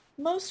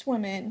 most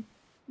women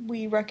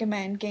we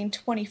recommend gain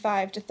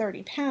 25 to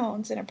 30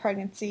 pounds in a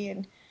pregnancy,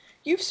 and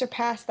you've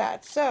surpassed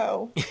that,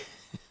 so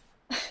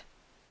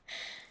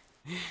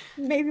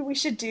maybe we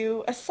should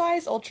do a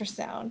size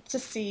ultrasound to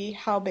see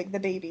how big the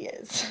baby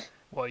is.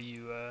 While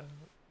you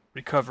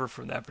recover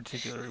from that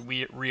particular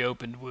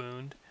reopened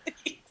wound.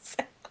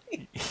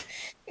 Exactly.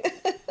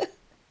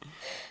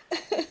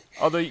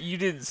 Although you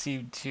didn't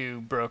seem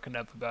too broken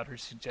up about her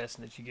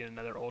suggestion that you get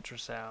another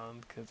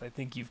ultrasound, because I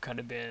think you've kind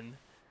of been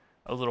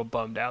a little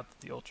bummed out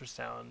that the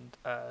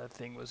ultrasound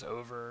thing was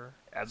over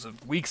as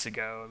of weeks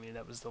ago. I mean,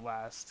 that was the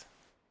last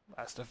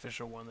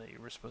official one that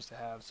you were supposed to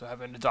have. So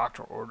having a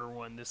doctor order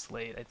one this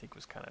late, I think,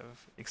 was kind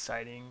of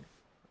exciting.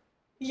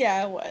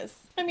 Yeah, it was.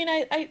 I mean,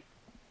 I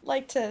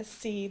like to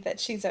see that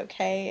she's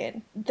okay,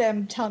 and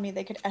them telling me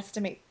they could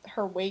estimate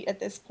her weight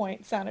at this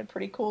point sounded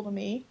pretty cool to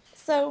me.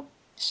 So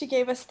she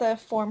gave us the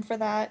form for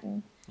that,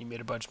 and You made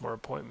a bunch more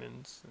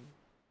appointments.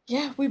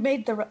 yeah, we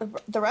made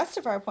the rest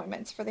of our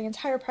appointments for the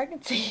entire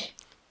pregnancy,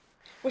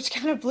 which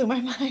kind of blew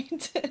my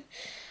mind.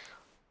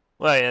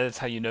 Well, yeah, that's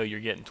how you know you're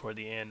getting toward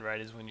the end,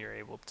 right? Is when you're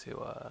able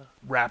to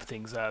wrap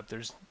things up.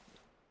 There's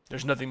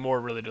nothing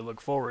more really to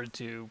look forward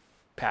to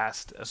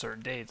past a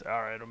certain date. It's,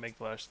 all right, I'll make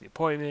the rest of the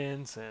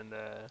appointments, and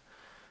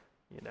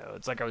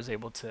it's like I was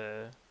able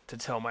to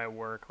tell my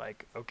work,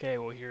 like, okay,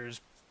 well,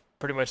 here's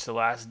pretty much the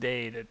last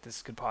day that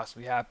this could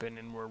possibly happen,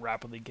 and we're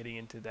rapidly getting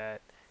into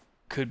that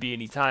could be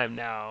any time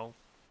now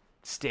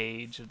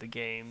stage of the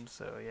game.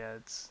 So yeah,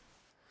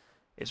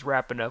 it's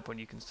wrapping up when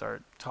you can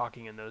start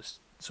talking in those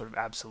sort of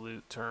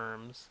absolute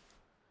terms.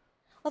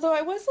 Although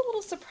I was a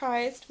little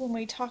surprised when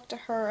we talked to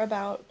her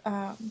about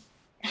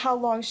how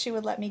long she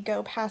would let me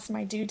go past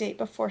my due date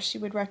before she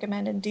would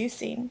recommend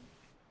inducing.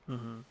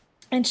 Mm-hmm.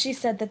 And she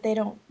said that they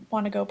don't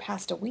want to go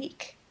past a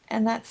week.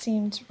 And that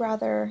seemed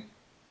rather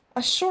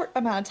a short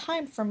amount of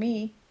time for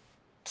me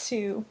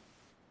to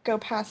go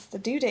past the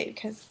due date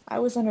because I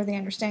was under the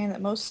understanding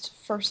that most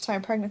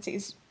first-time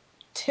pregnancies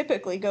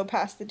typically go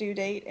past the due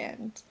date,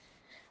 and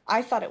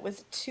I thought it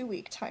was a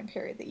 2-week time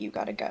period that you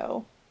got to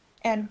go.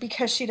 And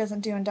because she doesn't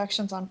do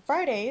inductions on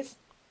Fridays,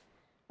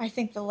 I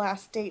think the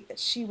last date that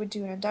she would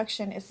do an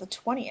induction is the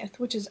 20th,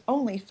 which is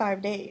only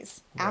 5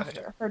 days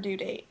after her due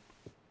date.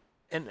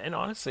 And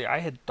honestly, I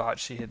had thought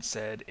she had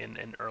said in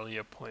an early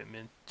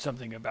appointment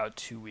something about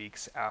 2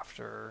 weeks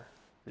after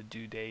the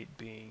due date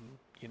being,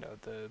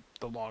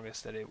 the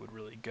longest that it would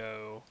really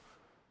go.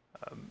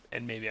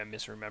 And maybe I'm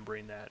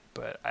misremembering that,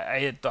 but I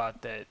had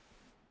thought that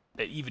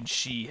even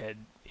she had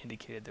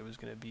indicated there was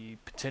going to be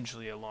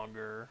potentially a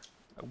longer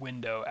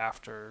window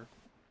after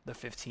the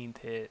 15th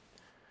hit.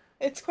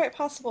 It's quite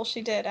possible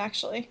she did,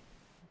 actually.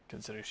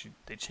 Considering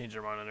they changed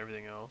their mind on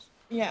everything else.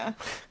 Yeah.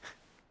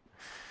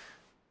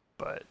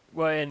 But,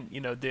 well, and,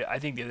 I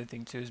think the other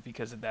thing, too, is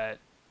because of that,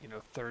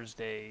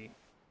 Thursday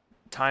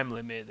time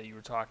limit that you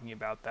were talking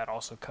about, that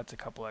also cuts a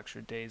couple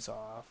extra days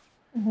off.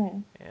 Mm-hmm.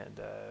 And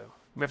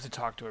we have to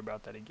talk to her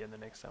about that again the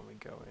next time we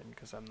go in,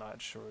 because I'm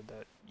not sure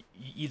that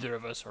either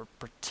of us are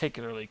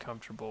particularly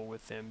comfortable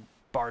with them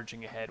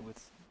barging ahead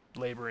with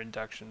labor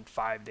induction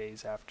 5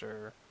 days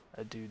after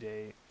a due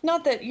date.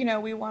 Not that,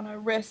 we want to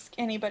risk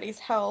anybody's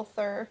health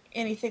or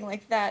anything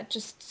like that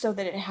just so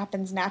that it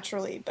happens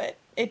naturally, but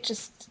it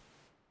just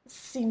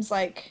seems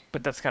like...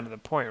 But that's kind of the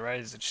point, right?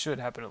 Is it should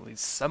happen at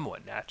least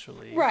somewhat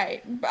naturally.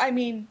 Right. I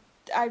mean,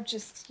 I've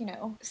just,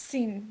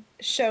 seen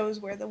shows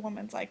where the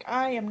woman's like,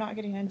 I am not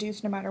getting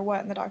induced no matter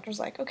what, and the doctor's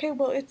like, okay,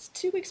 well, it's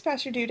 2 weeks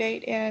past your due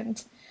date,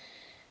 and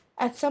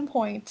at some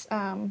point,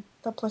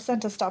 the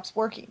placenta stops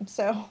working,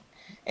 so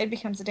it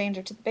becomes a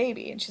danger to the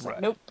baby. And she's like,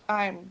 Right. nope,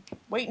 I'm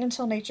waiting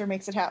until nature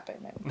makes it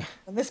happen. And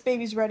when this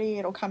baby's ready,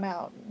 it'll come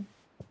out. And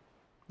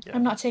Yeah.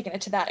 I'm not taking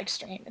it to that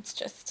extreme. It's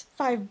just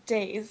 5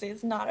 days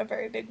is not a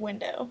very big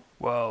window.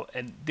 Well,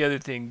 and the other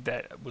thing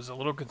that was a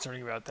little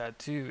concerning about that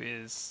too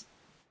is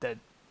that,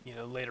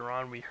 later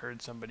on we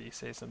heard somebody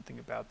say something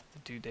about the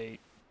due date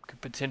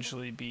could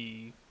potentially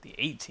be the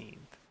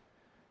 18th.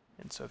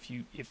 And so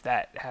if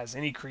that has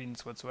any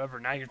credence whatsoever,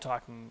 now you're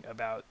talking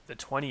about the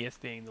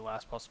 20th being the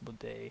last possible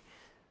day.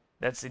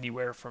 That's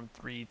anywhere from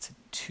 3 to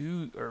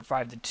 2 or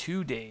 5 to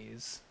 2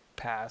 days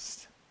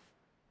past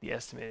the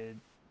estimated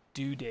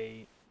due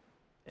date,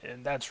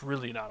 and that's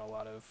really not a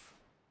lot of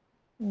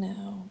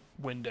No.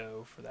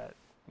 window for that,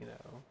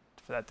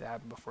 for that to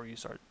happen before you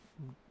start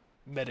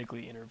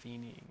medically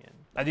intervening. And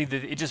I think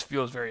that it just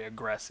feels very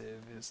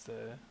aggressive.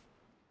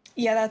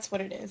 Yeah, that's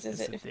what it is.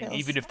 Is It the thing. feels...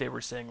 Even if they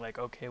were saying like,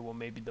 okay, well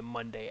maybe the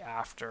Monday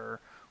after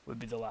would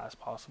be the last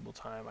possible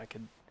time, I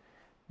could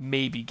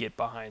maybe get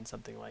behind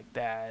something like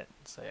that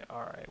and say,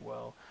 all right,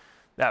 well,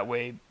 that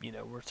way,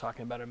 we're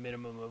talking about a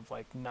minimum of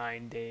like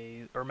 9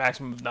 days or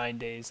maximum of 9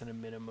 days and a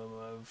minimum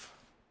of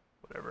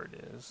whatever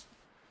it is.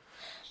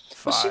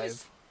 Well, 5. she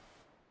was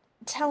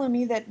telling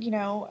me that,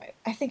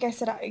 I think I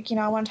said, I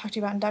want to talk to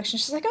you about induction.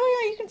 She's like,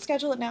 oh, yeah, you can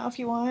schedule it now if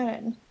you want.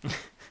 And,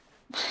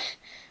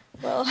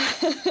 well,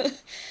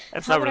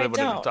 That's how not really about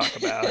I what I talk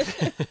about.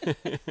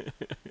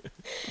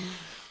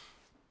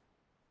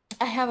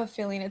 I have a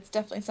feeling it's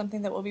definitely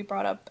something that will be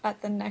brought up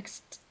at the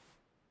next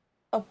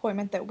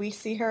appointment that we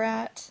see her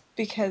at,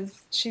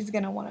 because she's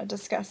going to want to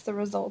discuss the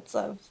results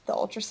of the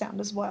ultrasound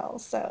as well.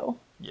 So,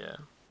 Yeah.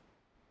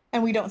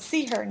 and we don't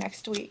see her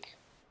next week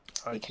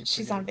I because keep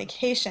she's forgetting on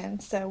vacation.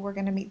 So we're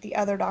going to meet the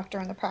other doctor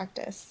in the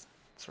practice,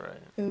 That's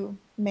right. who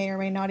may or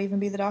may not even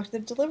be the doctor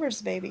that delivers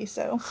the baby.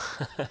 So,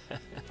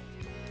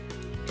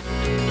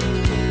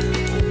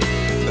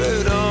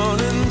 But on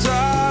and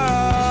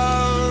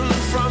on,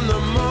 from the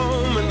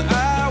moment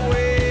I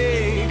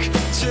wake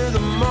to the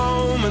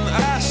moment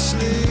I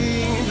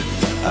sleep,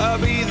 I'll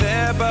be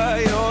there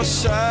by your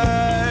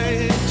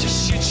side.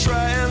 Just you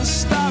try and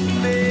stop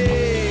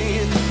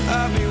me,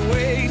 I'll be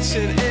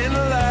waiting in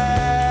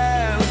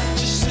line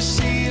just to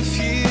see if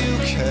you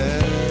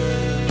can.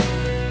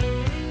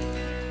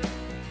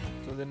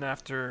 So then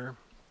after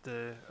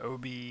the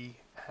OB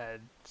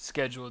had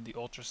scheduled the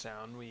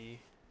ultrasound, we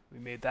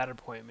made that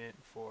appointment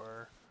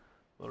for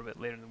a little bit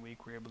later in the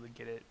week. We were able to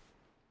get it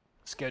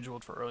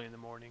scheduled for early in the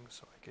morning,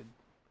 so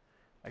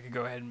I could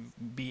go ahead and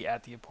be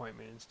at the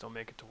appointment and still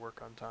make it to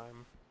work on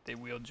time. They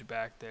wheeled you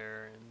back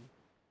there, and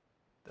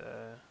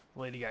the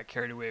lady got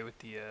carried away with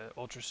the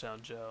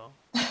ultrasound gel.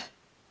 this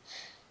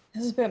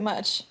is a bit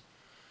much.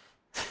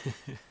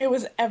 It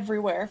was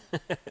everywhere.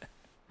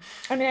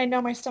 I mean, I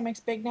know my stomach's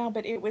big now,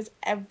 but it was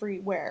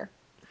everywhere.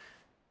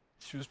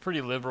 She was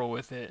pretty liberal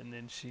with it, and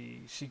then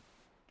she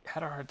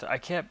had a hard time. I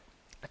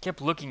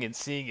kept looking and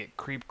seeing it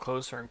creep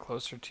closer and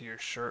closer to your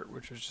shirt,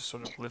 which was just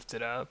sort of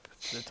lifted up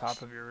to the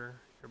top of your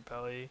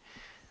belly.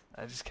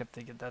 I just kept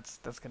thinking that's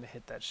gonna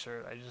hit that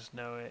shirt. I just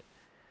know it.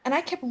 And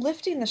I kept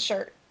lifting the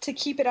shirt to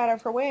keep it out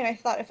of her way, and I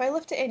thought, if I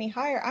lift it any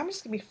higher, I'm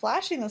just going to be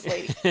flashing this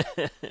lady.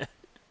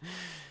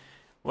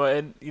 Well,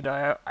 and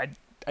I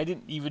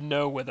didn't even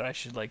know whether I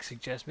should like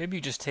suggest maybe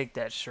you just take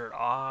that shirt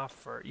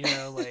off, or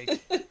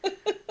like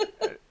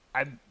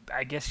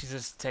I guess she's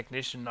just a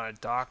technician, not a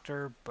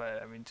doctor,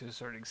 but I mean to a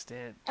certain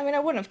extent. I mean, I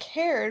wouldn't have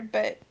cared,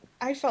 but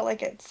I felt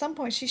like at some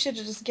point she should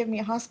have just given me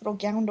a hospital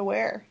gown to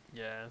wear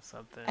Yeah,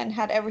 something. and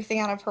had everything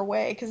out of her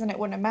way, because then it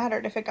wouldn't have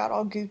mattered if it got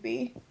all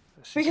goopy.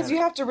 She Because kinda- you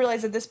have to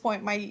realize at this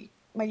point my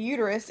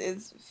uterus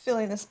is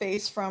filling the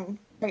space from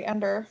right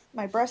under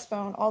my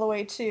breastbone all the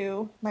way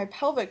to my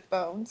pelvic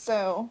bone,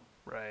 so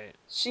Right.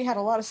 she had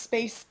a lot of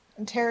space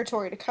and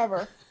territory to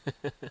cover.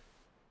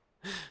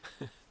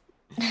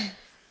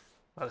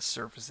 A lot of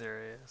surface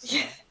area. So.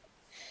 Yeah.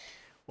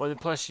 Well, then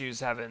plus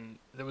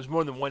there was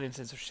more than one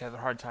instance where she had a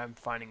hard time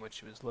finding what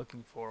she was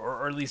looking for,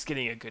 or at least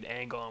getting a good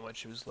angle on what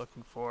she was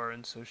looking for,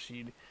 and so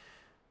she'd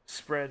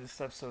spread the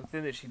stuff so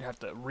thin that she'd have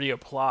to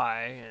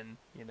reapply, and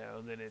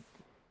then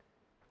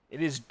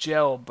it is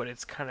gel, but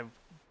it's kind of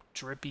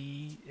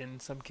drippy in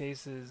some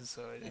cases,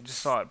 so I just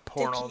saw it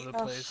pouring all over sticky.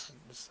 the place, and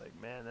just like,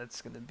 man,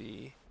 that's gonna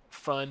be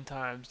fun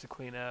times to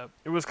clean up.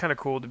 It was kind of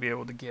cool to be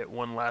able to get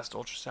one last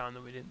ultrasound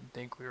that we didn't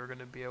think we were going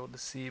to be able to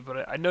see,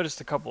 but I noticed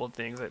a couple of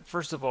things. Like,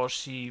 first of all,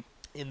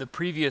 in the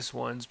previous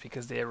ones,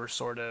 because they were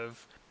sort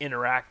of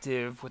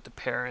interactive with the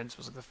parents,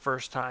 was like the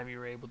first time you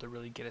were able to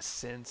really get a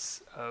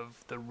sense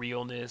of the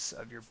realness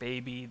of your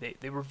baby.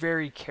 They were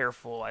very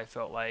careful, I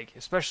felt like,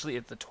 especially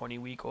at the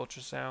 20-week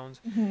ultrasounds,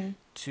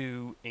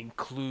 to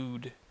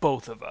include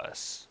both of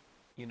us.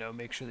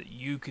 Make sure that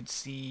you could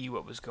see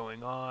what was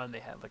going on. They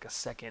had like a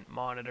second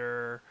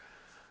monitor.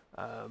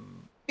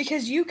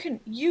 Because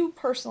you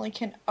personally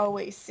can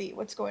always see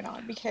what's going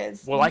on,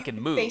 because Well, you I can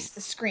move. face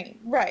the screen,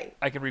 right?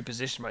 I can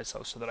reposition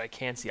myself so that I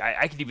can see.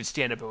 I could even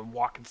stand up and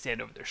walk and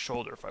stand over their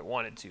shoulder if I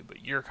wanted to,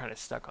 but you're kind of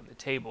stuck on the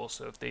table.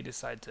 So if they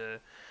decide to,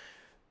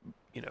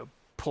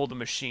 pull the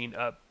machine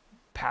up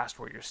past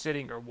where you're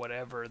sitting or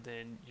whatever,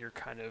 then you're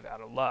kind of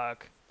out of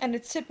luck. And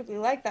it's typically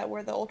like that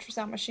where the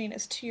ultrasound machine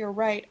is to your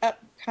right, up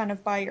kind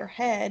of by your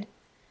head,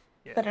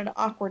 Yeah. but at an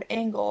awkward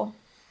angle.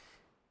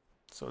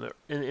 So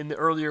in the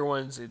earlier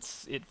ones,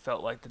 it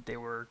felt like that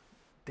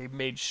they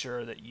made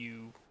sure that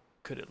you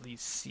could at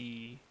least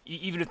see,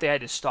 even if they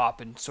had to stop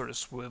and sort of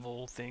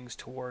swivel things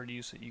toward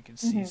you so you could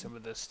see some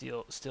of the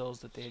stills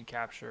that they had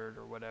captured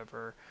or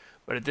whatever.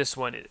 But at this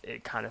one,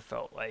 it kind of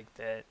felt like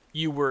that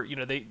you were,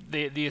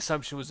 the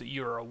assumption was that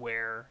you were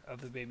aware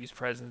of the baby's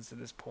presence at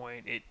this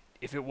point.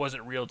 If it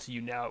wasn't real to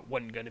you now, it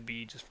wasn't going to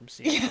be just from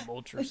seeing some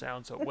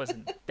ultrasound. So it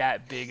wasn't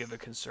that big of a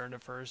concern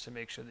at first to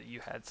make sure that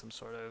you had some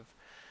sort of,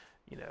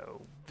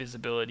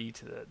 visibility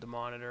to the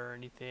monitor or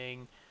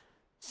anything.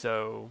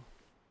 So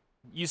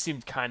you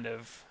seemed kind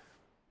of,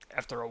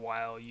 after a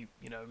while,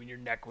 your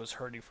neck was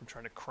hurting from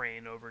trying to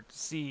crane over to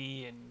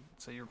see, and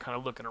so you were kind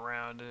of looking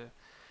around to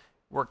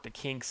work the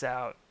kinks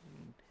out.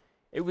 And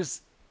it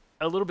was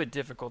a little bit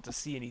difficult to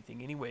see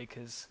anything anyway,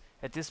 because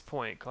at this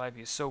point,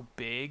 Calliope is so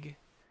big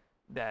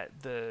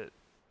that the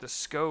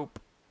scope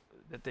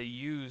that they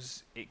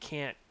use, it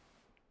can't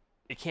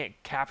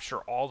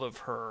capture all of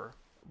her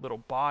little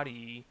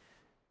body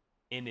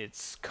in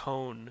its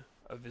cone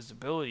of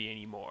visibility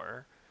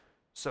anymore.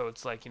 So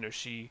it's like,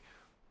 she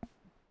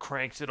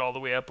cranks it all the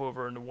way up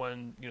over into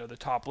one, the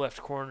top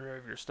left corner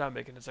of your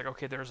stomach, and it's like,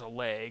 okay, there's a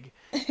leg.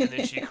 And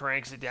then she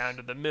cranks it down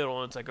to the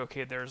middle, and it's like,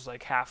 okay, there's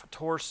like half a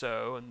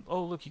torso, and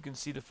oh, look, you can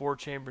see the 4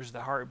 chambers of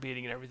the heart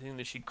beating and everything.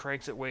 Then she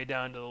cranks it way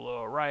down to the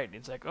lower right, and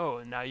it's like, oh,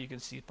 and now you can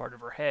see part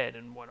of her head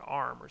and one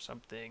arm or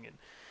something. And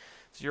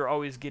so you're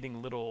always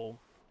getting little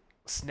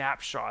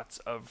snapshots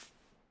of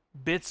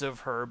bits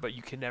of her, but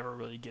you can never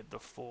really get the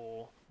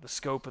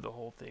scope of the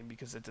whole thing,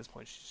 because at this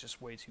point she's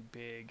just way too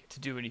big to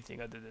do anything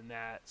other than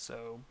that.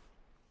 So,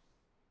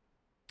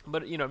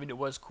 but it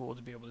was cool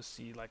to be able to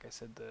see, like I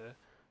said,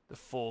 the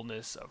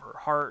fullness of her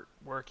heart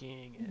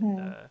working,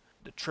 and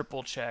the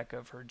triple check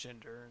of her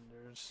gender. And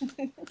there's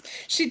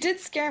She did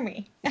scare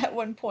me at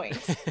one point.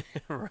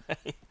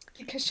 right,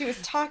 Because she was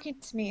talking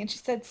to me and she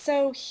said,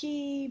 so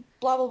he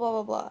blah blah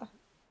blah blah blah.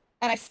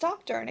 And I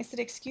stopped her and I said,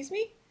 excuse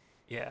me?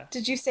 yeah.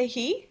 Did you say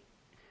he?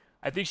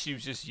 I think she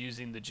was just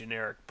using the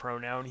generic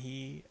pronoun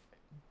he,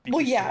 because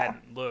Well, she yeah.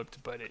 hadn't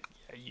looked, but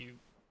you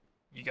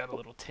got a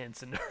little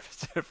tense and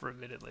nervous there for a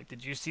minute. Like,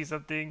 did you see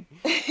something?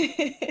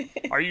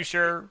 Are you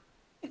sure?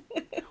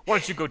 Why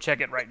don't you go check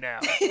it right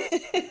now?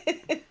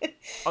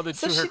 Although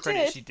So to her she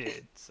credit, did. she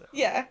did. So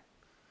Yeah.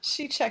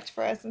 She checked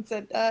for us and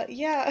said,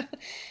 yeah,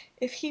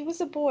 if he was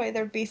a boy,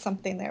 there'd be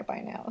something there by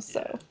now.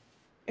 So Yeah.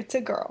 it's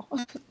a girl.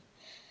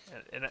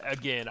 and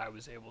again, I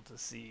was able to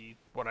see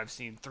what I've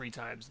seen 3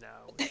 times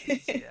now.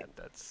 Which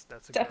is,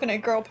 that's a Definite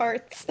girl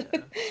parts.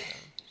 Yeah,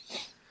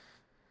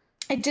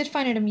 I did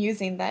find it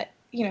amusing that,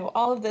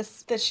 all of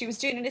this that she was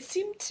doing, and it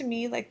seemed to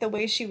me like the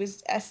way she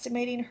was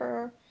estimating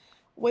her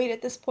weight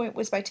at this point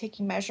was by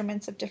taking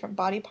measurements of different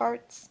body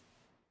parts.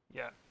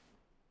 yeah.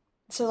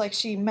 So, like,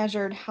 she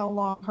measured how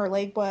long her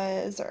leg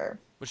was, or...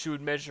 But she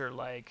would measure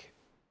like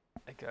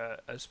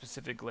a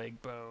specific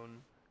leg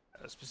bone,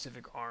 a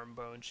specific arm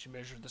bone. She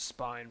measured the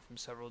spine from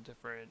several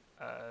different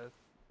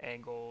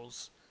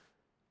angles,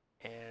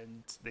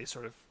 and they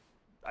sort of,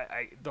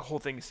 the whole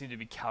thing seemed to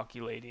be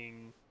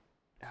calculating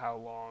how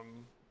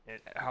long and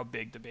how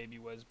big the baby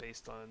was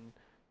based on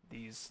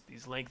these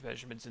length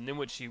measurements. And then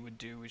what she would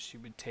do is she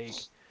would take,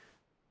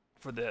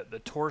 for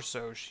the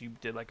torso, she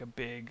did like a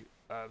big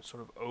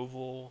sort of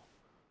oval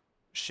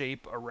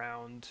shape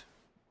around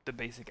the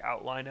basic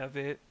outline of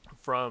it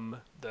from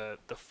the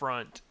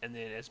front, and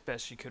then as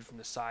best she could from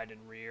the side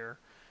and rear,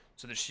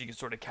 so that she could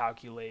sort of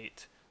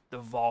calculate the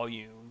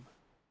volume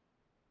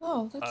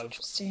Oh, that's of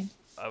interesting.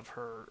 of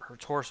her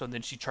torso. And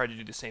then she tried to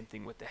do the same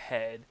thing with the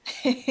head,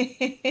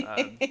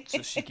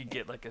 so she could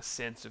get like a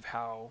sense of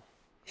how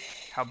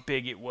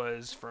big it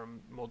was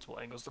from multiple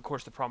angles. Of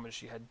course, the problem is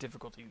she had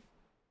difficulty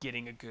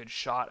getting a good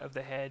shot of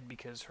the head,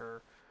 because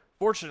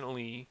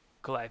fortunately,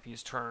 Calliope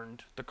is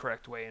turned the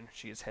correct way and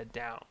she is head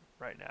down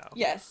right now.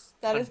 Yes,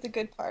 that is the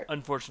good part.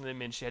 Unfortunately, it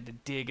meant she had to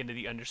dig into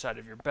the underside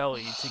of your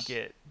belly to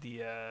get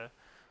the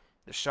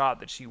shot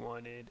that she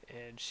wanted,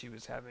 and she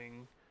was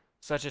having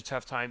such a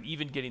tough time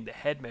even getting the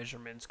head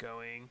measurements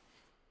going.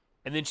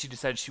 And then she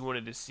decided she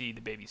wanted to see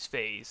the baby's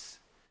face.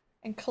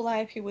 And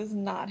Calliope was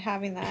not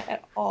having that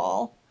at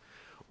all.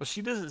 Well,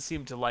 she doesn't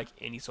seem to like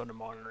any sort of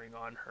monitoring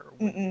on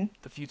her.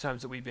 The few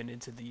times that we've been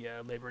into the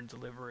labor and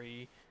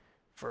delivery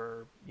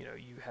for, you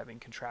having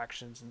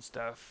contractions and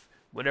stuff,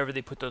 whenever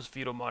they put those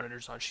fetal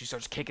monitors on, she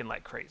starts kicking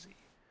like crazy.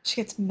 She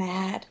gets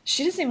mad.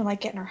 She doesn't even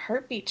like getting her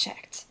heartbeat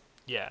checked.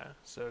 Yeah,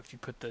 so if you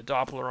put the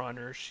Doppler on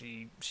her,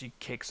 she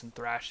kicks and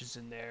thrashes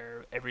in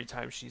there. Every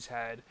time she's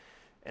had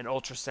an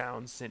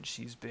ultrasound since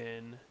she's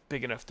been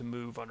big enough to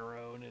move on her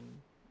own and,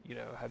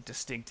 have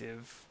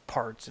distinctive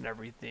parts and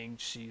everything,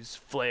 she's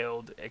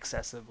flailed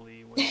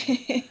excessively when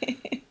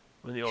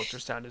when the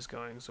ultrasound is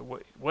going. So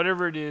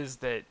whatever it is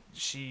that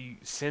she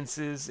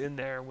senses in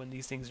there when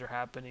these things are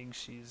happening,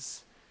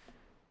 she's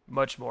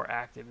much more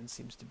active and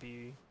seems to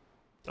be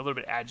a little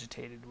bit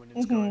agitated when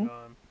it's going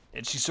on.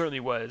 And she certainly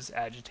was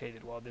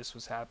agitated while this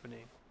was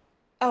happening.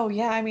 Oh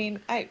yeah, I mean,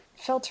 I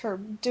felt her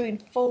doing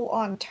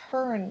full-on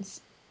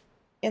turns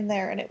in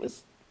there, and it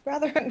was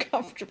rather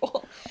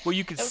uncomfortable. Well,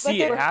 you could It was like see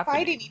they it were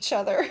fighting happening. each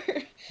other.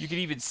 You could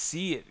even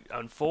see it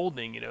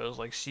unfolding. It was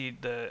like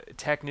the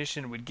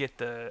technician would get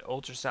the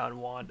ultrasound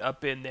wand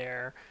up in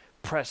there,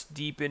 press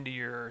deep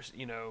into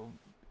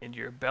into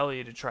your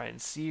belly to try and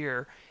see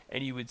her,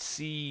 and you would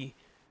see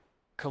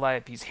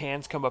Calliope's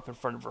hands come up in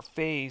front of her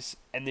face,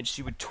 and then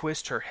she would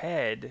twist her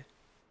head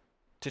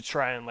to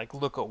try and like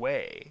look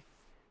away.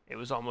 It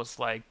was almost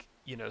like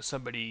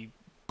somebody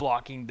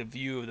blocking the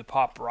view of the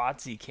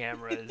paparazzi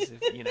cameras,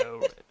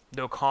 if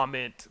no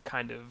comment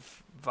kind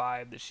of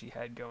vibe that she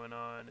had going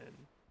on. And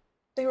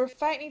They were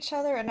fighting each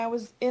other, and I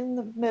was in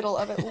the middle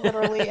of it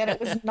literally, and it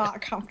was not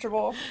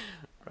comfortable.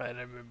 right,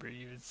 I remember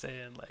you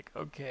saying like,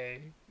 okay,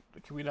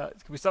 can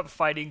we stop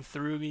fighting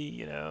through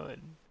me,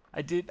 and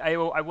I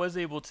was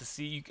able to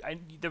see.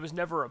 There was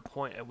never a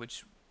point at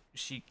which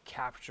she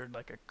captured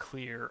like a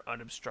clear,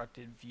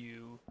 unobstructed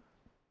view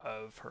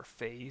of her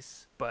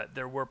face, but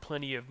there were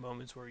plenty of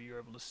moments where you were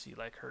able to see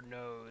like her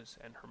nose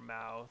and her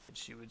mouth, and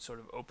she would sort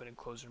of open and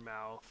close her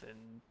mouth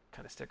and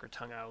kind of stick her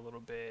tongue out a little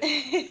bit.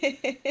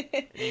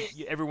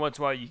 And every once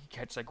in a while you could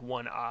catch like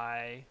one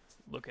eye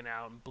looking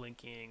out and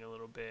blinking a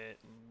little bit.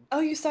 And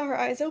Oh, you saw her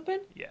eyes open?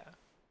 yeah,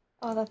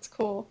 Oh, that's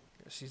cool.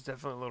 she's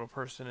definitely a little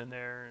person in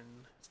there,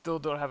 and still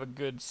don't have a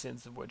good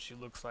sense of what she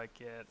looks like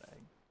yet.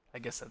 I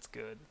guess that's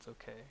good. It's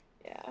okay.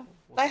 Yeah.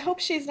 We'll I see. hope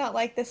she's not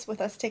like this with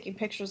us taking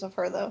pictures of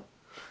her, though.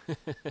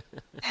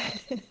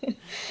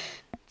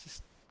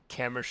 Just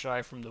camera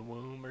shy from the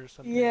womb or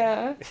something.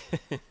 Yeah.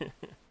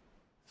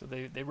 So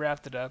they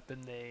wrapped it up,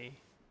 and I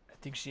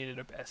think she ended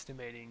up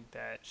estimating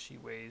that she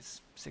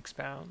weighs 6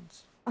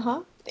 pounds.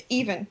 Uh-huh.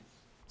 Even.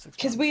 6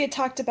 Because pounds. we had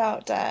talked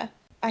about,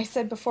 I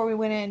said before we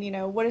went in,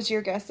 what is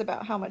your guess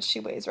about how much she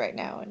weighs right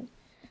now? And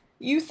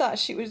you thought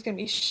she was going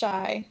to be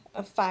shy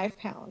of 5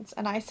 pounds,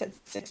 and I said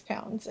 6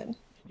 pounds. And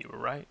You were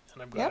right,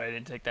 and I'm glad Yep. I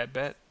didn't take that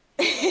bet.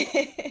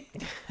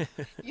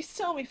 you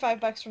still owe me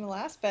 $5 from the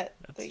last bet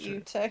That's that true. you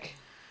took.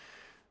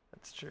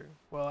 That's true.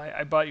 Well,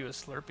 I bought you a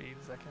Slurpee.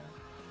 Does that count?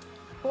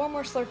 4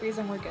 more Slurpees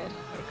and we're good.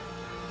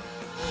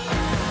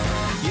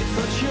 You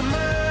thought you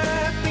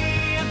might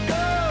be a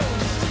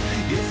ghost.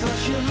 You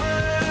thought you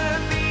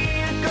might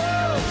be a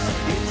ghost.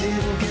 You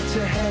didn't get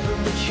to heaven,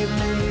 but you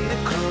made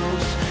it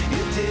close.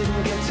 You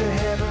didn't get to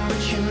heaven,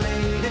 but you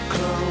made it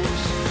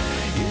close.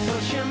 You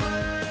thought you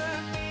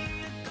might be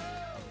a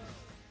ghost.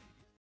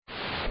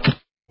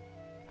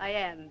 I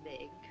am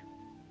big.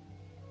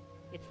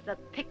 It's the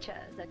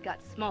pictures that got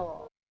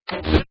small.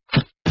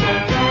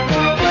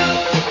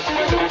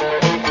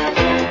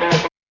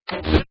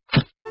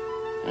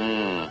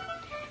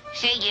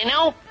 Say,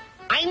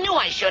 I knew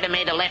I should have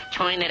made a left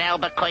turn at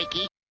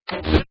Albuquerque.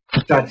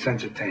 That's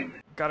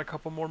entertainment. Got a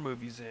couple more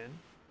movies in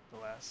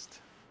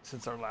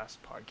since our last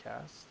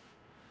podcast.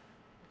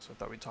 So I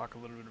thought we'd talk a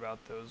little bit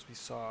about those. We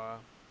saw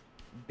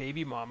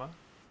Baby Mama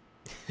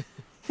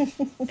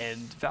and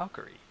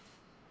Valkyrie.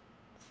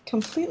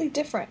 Completely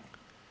different.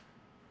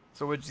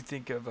 So what did you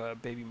think of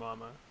Baby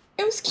Mama?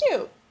 It was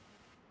cute.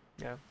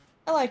 Yeah.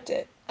 I liked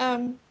it.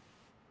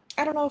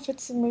 I don't know if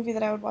it's a movie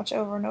that I would watch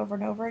over and over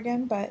and over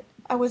again, but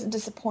I wasn't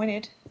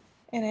disappointed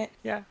in it.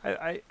 Yeah,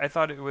 I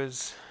thought it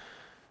was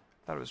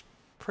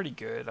pretty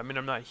good. I mean,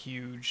 I'm not a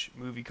huge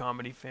movie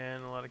comedy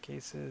fan in a lot of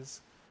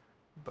cases,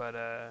 but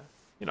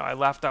I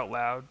laughed out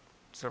loud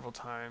several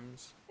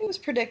times. It was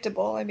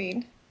predictable. I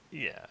mean,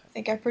 Yeah, I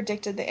think I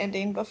predicted the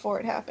ending before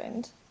it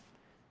happened.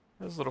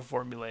 it was a little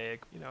formulaic.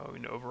 I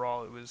mean,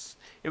 overall, it was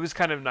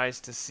kind of nice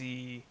to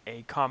see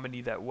a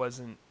comedy that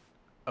wasn't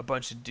a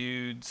bunch of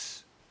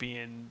dudes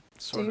being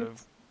sort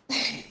of,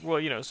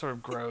 well, sort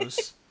of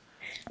gross.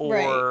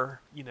 Or,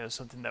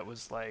 something that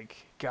was like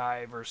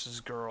guy versus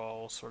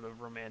girl, sort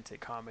of romantic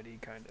comedy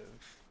kind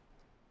of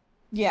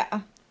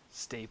Yeah.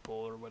 staple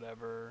or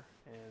whatever.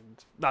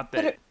 And not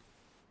But that,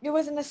 it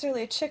wasn't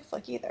necessarily a chick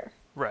flick either.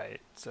 right.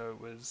 So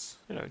it was,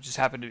 it just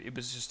happened to, it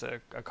was just a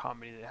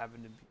comedy that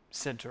happened to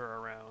center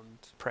around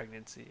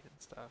pregnancy and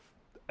stuff.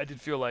 I did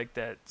feel like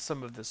that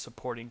some of the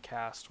supporting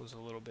cast was a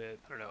little bit,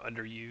 I don't know,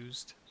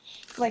 underused.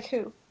 Like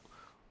who?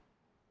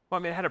 Well,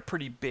 I mean, it had a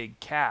pretty big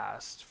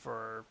cast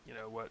for,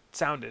 what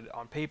sounded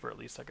on paper at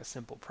least like a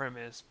simple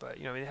premise, but,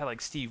 it had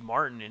like Steve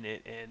Martin in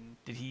it, and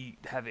did he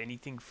have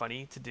anything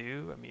funny to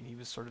do? I mean, he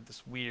was sort of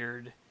this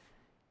weird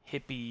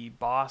hippie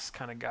boss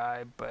kind of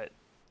guy, but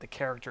the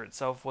character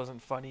itself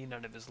wasn't funny.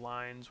 None of his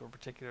lines were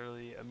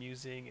particularly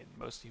amusing, and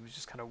mostly he was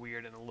just kind of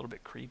weird and a little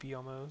bit creepy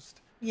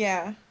almost.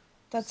 Yeah,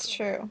 that's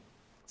true.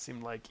 It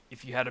seemed like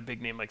if you had a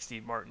big name like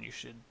Steve Martin, you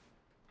should,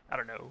 I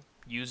don't know,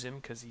 use him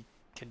because he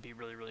can be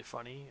really, really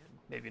funny, and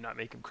maybe not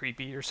make him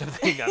creepy or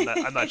something.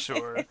 I'm not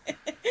sure.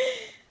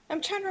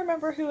 I'm trying to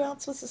remember who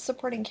else was the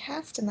supporting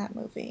cast in that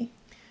movie.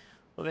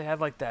 Well, they had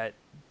like that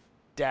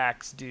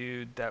Dax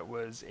dude that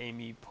was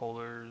Amy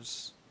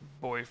Poehler's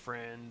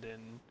boyfriend,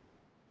 and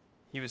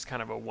he was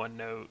kind of a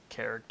one-note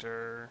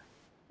character.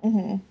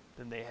 Mm-hmm.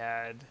 Then they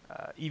had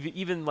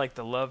even like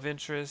the love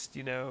interest,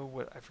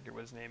 what I forget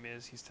what his name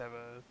is. He used to have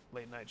a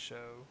late night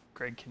show.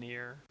 Greg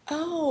Kinnear.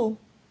 Oh,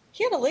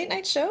 he had a late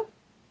night show?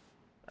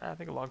 I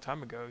think a long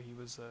time ago he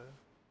was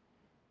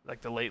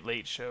like the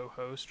late show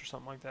host or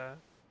something like that.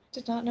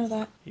 Did not know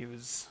that. He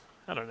was,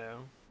 I don't know.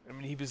 I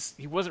mean,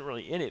 he wasn't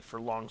really in it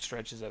for long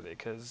stretches of it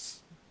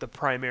because the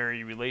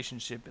primary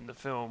relationship in the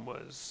film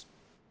was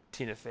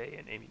Tina Fey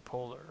and Amy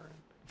Poehler.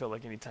 I felt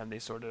like anytime they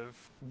sort of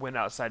went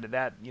outside of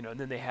that, and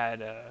then they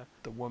had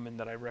the woman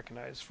that I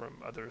recognize from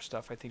other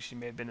stuff. I think she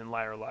may have been in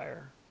Liar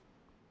Liar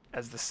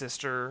as the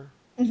sister.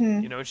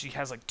 Mm-hmm. And she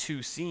has like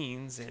 2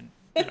 scenes, and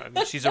I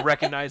mean, she's a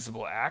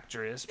recognizable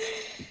actress.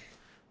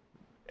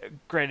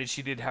 Granted,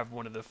 she did have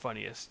one of the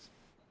funniest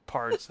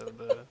parts of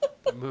the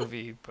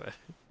movie, but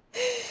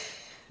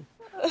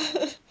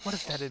what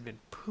if that had been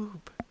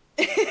poop?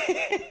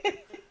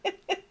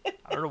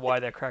 I don't know why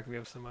that cracked me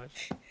up so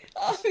much.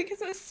 Oh,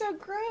 because it was so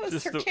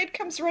gross. Her the- kid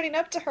comes running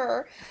up to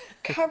her,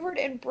 covered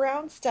in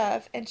brown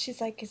stuff, and she's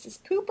like, "Is this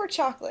poop or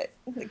chocolate?"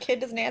 And the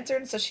kid doesn't answer,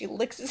 and so she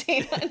licks his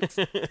hand.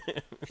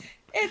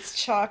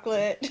 It's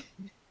chocolate.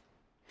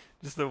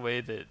 Just the way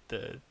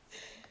that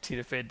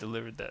Tina Fey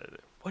delivered that.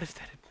 What if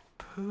that had been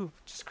poop?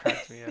 Just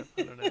cracked me up.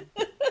 I don't know.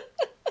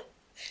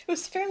 It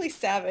was fairly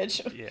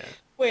savage. Yeah.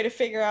 Way to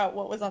figure out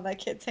what was on that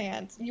kid's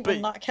hand. You will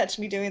But- not catch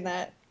me doing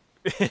that.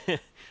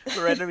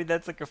 Right, I mean,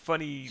 that's like a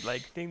funny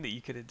thing that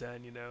you could have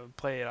done,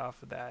 play it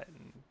off of that,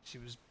 and she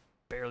was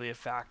barely a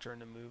factor in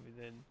the movie.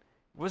 Then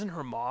wasn't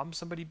her mom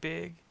somebody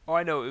big? Oh,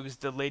 I know, it was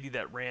the lady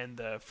that ran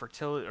the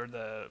fertility or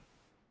the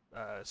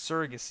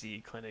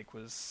surrogacy clinic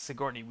was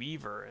Sigourney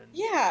Weaver, and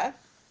Yeah.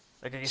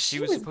 like I guess She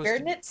she was was supposed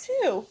wearing to. it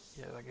too.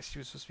 Yeah, I guess she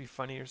was supposed to be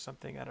funny or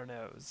something. I don't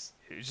know. It was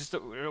just a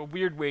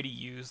weird way to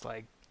use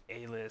like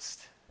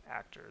A-list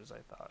actors, I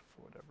thought,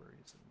 for whatever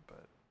reason,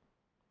 but.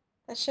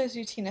 That shows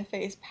you Tina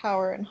Fey's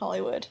power in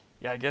Hollywood.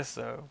 Yeah, I guess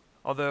so.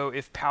 Although,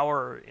 if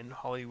power in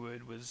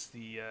Hollywood was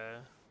the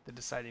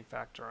deciding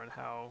factor on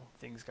how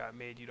things got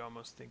made, you'd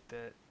almost think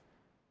that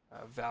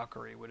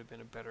Valkyrie would have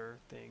been a better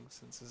thing,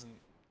 since isn't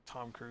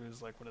Tom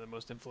Cruise like one of the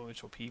most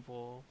influential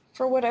people?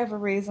 For whatever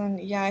reason,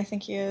 yeah, I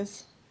think he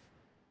is.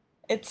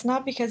 It's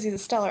not because he's a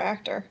stellar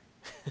actor.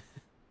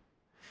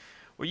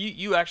 Well,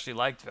 you actually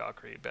liked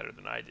Valkyrie better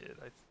than I did,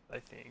 I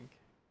think.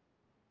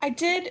 I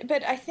did,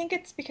 but I think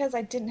it's because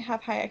I didn't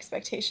have high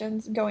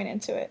expectations going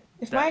into it.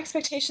 If my That-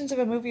 expectations of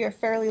a movie are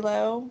fairly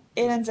low,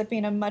 it ends up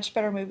being a much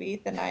better movie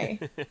than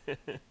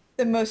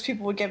most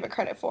people would give it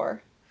credit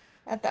for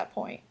at that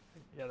point.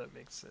 Yeah, that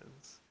makes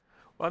sense.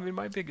 Well, I mean,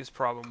 my biggest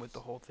problem with the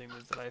whole thing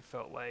was that I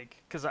felt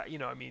like, because I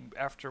mean,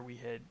 after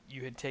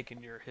you had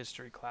taken your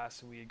history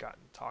class and we had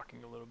gotten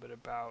talking a little bit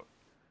about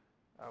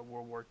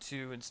World War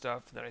II and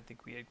stuff, and then I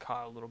think we had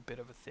caught a little bit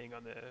of a thing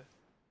on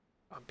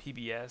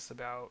PBS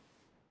about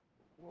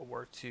World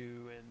War II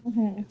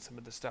and some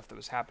of the stuff that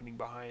was happening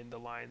behind the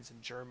lines in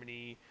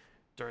Germany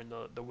during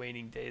the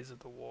waning days of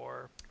the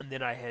war. And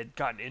then I had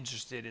gotten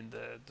interested in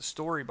the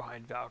story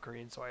behind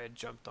Valkyrie, and so I had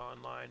jumped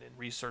online and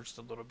researched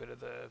a little bit of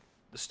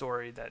the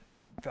story that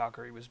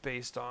Valkyrie was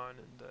based on,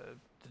 and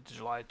the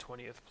July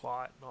 20th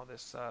plot and all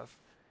this stuff.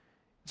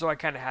 So I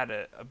kind of had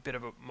a bit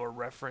of a more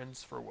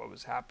reference for what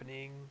was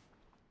happening,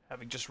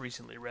 having just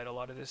recently read a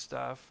lot of this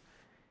stuff.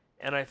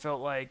 And I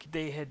felt like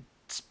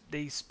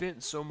they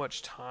spent so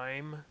much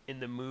time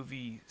in the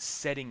movie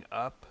setting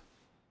up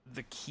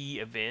the key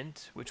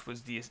event, which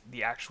was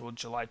the actual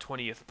July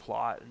 20th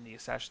plot and the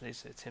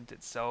assassination attempt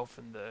itself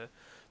and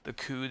the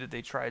coup that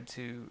they tried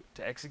to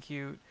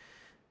execute,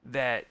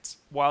 that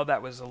while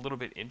that was a little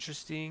bit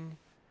interesting,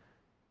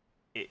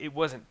 it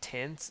wasn't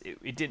tense.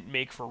 It didn't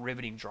make for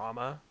riveting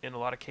drama in a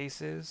lot of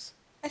cases.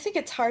 I think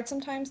it's hard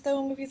sometimes,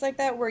 though, in movies like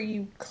that, where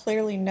you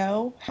clearly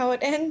know how it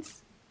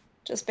ends,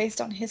 just based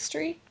on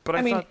history. But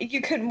I mean, thought-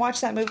 you couldn't watch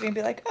that movie and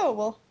be like, oh,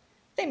 well,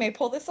 they may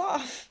pull this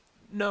off.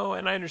 No,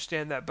 and I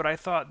understand that, but I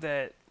thought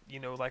that,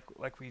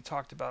 like we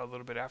talked about a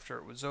little bit after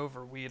it was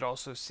over, we had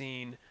also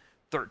seen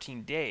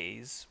 13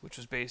 Days, which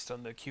was based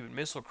on the Cuban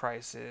Missile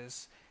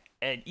Crisis,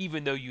 and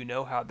even though you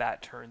know how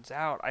that turns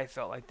out, I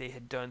felt like they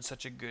had done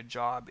such a good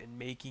job in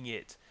making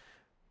it,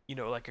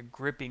 like a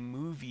gripping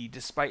movie,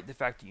 despite the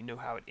fact that you know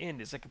how it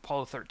ended. It's like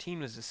Apollo 13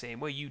 was the same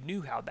way. You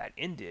knew how that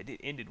ended. It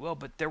ended well,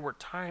 but there were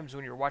times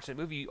when you were watching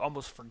the movie, you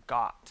almost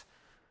forgot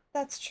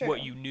That's true.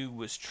 what you knew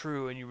was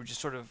true, and you were just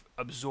sort of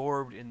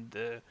absorbed in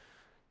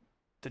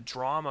the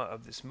drama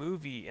of this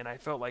movie. And I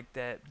felt like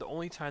that the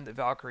only time that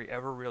Valkyrie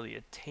ever really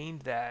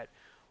attained that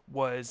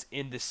was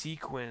in the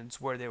sequence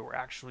where they were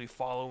actually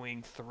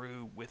following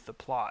through with the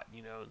plot,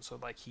 and so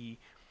like he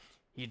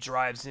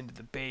drives into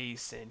the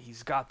base and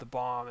he's got the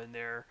bomb in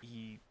there.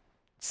 He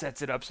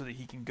sets it up so that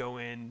he can go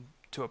in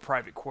to a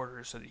private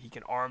quarters so that he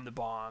can arm the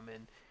bomb,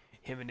 and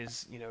him and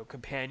his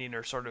companion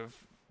are sort of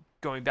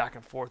going back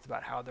and forth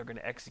about how they're going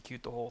to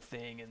execute the whole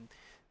thing. And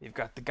they've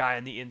got the guy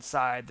on the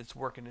inside that's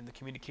working in the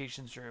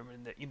communications room,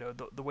 and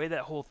that the way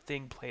that whole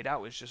thing played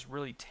out was just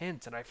really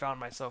tense, and I found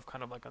myself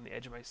kind of like on the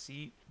edge of my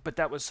seat. But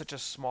that was such a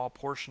small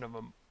portion of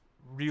a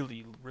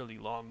really, really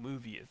long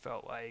movie, it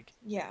felt like.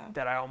 Yeah.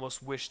 That I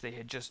almost wish they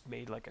had just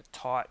made like a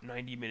taut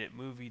 90-minute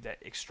movie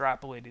that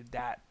extrapolated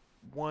that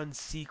one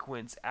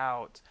sequence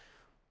out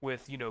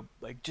with,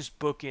 like just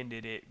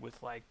bookended it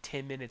with like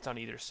 10 minutes on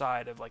either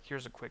side of like,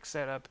 here's a quick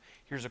setup,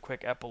 here's a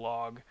quick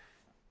epilogue,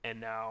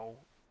 and now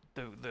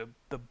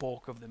the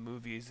bulk of the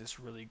movie is this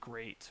really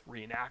great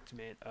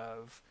reenactment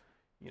of,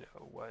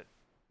 what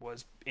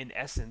was in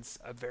essence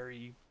a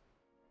very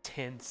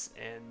tense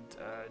and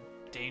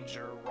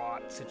danger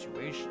wrought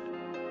situation.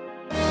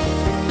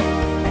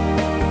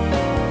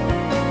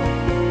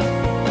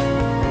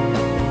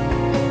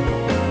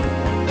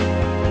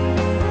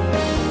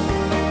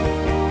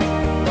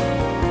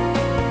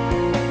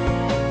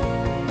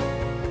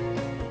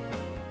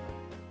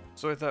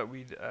 So I thought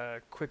we'd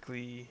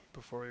quickly,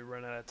 before we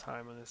run out of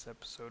time on this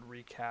episode,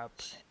 recap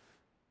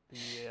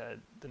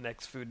the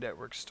next Food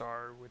Network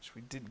star, which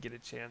we didn't get a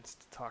chance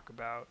to talk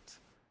about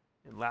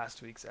in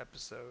last week's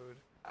episode.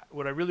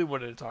 What I really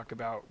wanted to talk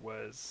about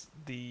was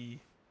the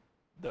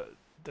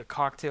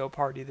cocktail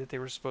party that they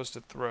were supposed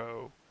to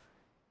throw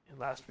in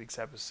last week's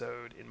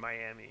episode in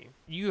Miami.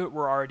 You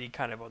were already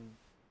kind of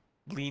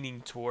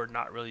leaning toward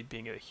not really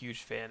being a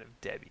huge fan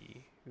of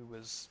Debbie, who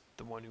was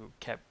the one who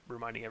kept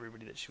reminding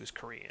everybody that she was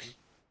Korean.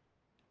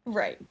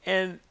 Right.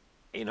 And,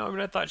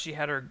 I thought she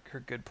had her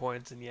good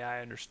points, and yeah,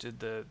 I understood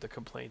the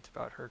complaint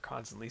about her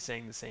constantly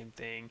saying the same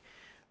thing.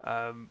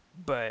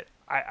 But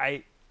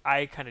I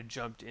kind of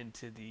jumped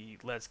into the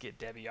let's get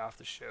Debbie off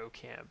the show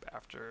camp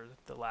after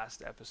the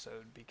last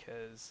episode,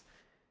 because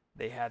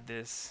they had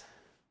this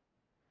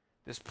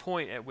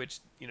point at which,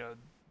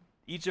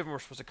 each of them were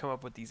supposed to come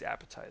up with these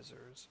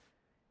appetizers,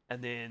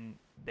 and then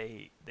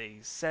they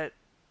set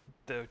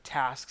the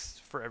tasks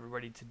for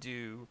everybody to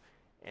do,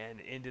 and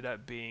it ended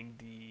up being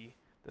the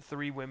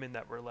three women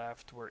that were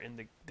left were in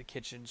the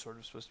kitchen, sort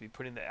of supposed to be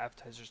putting the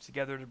appetizers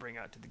together to bring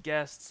out to the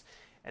guests,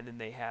 and then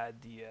they had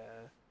the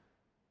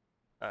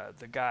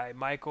guy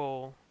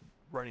Michael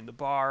running the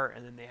bar,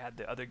 and then they had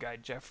the other guy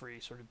Jeffrey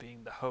sort of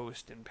being the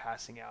host and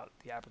passing out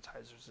the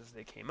appetizers as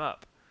they came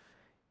up.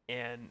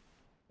 And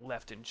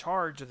left in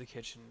charge of the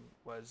kitchen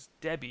was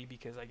Debbie,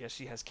 because I guess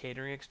she has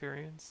catering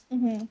experience.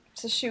 Mm-hmm.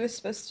 So she was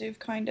supposed to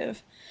kind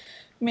of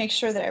make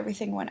sure that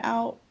everything went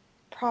out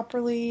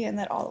properly and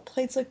that all the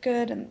plates looked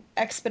good and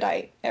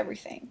expedite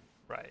everything.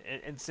 Right.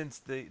 And since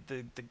the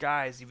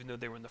guys, even though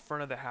they were in the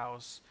front of the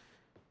house,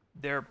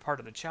 their part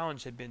of the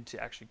challenge had been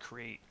to actually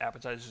create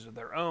appetizers of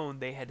their own,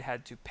 they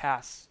had to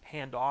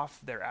hand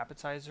off their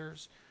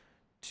appetizers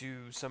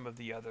to some of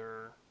the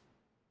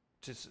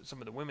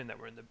women that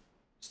were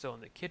still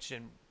in the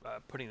kitchen,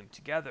 putting them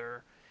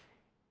together.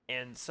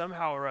 And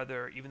somehow or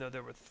other, even though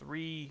there were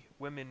three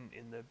women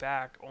in the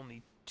back,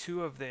 only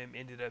two of them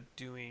ended up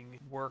doing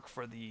work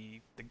for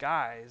the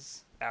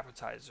guys'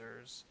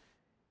 appetizers.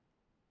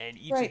 And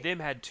each of them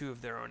had two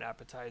of their own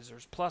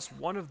appetizers. Plus,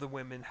 one of the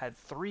women had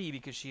three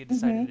because she had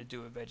decided to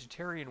do a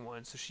vegetarian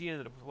one. So she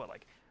ended up with,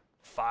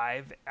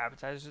 5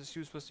 appetizers that she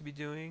was supposed to be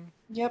doing?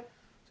 Yep.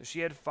 So she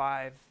had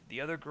 5. The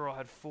other girl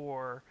had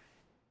 4.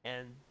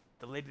 And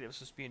the lady that was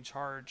supposed to be in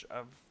charge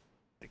of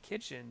the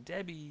kitchen,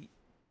 Debbie,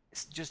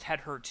 just had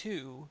her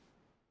 2.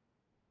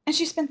 And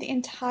she spent the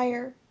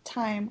entire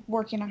time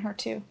working on her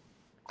 2.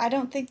 I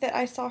don't think that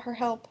I saw her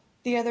help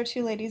the other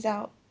 2 ladies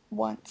out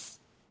once.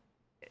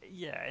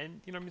 Yeah,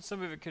 and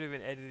some of it could have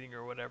been editing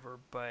or whatever,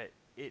 but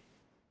it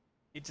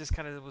just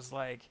kind of was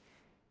like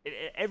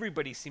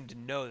everybody seemed to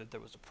know that there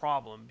was a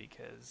problem,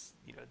 because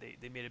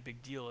they made a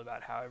big deal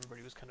about how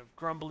everybody was kind of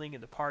grumbling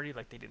in the party,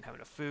 like they didn't have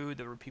enough food.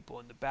 There were people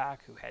in the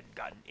back who hadn't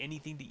gotten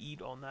anything to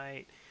eat all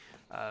night.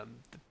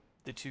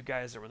 The 2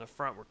 guys that were in the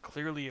front were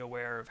clearly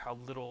aware of how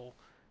little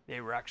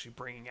they were actually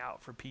bringing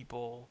out for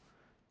people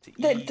to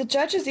eat. The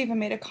judges even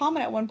made a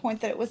comment at one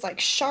point that it was like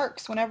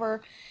sharks.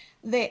 Whenever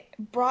they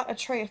brought a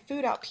tray of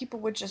food out, people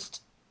would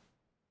just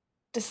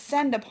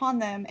descend upon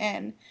them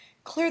and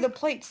clear the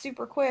plate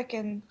super quick,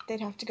 and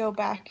they'd have to go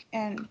back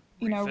and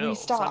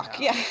restock.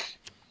 Somehow. Yeah.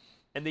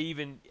 And they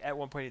even, at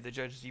one point, the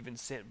judges even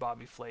sent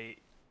Bobby Flay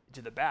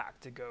to the back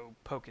to go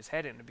poke his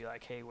head in and be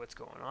like, hey, what's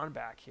going on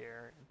back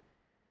here?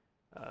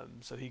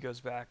 So he goes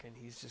back, and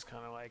he's just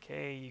kind of like,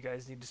 hey, you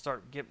guys need to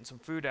start getting some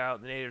food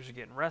out. The natives are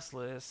getting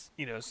restless.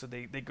 So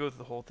they go through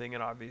the whole thing,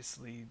 and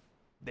obviously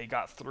they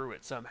got through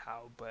it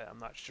somehow, but I'm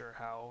not sure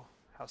how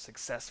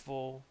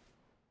successful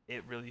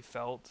it really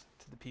felt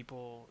to the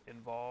people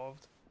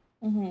involved.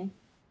 Mm-hmm.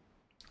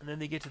 And then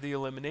they get to the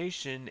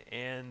elimination,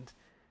 and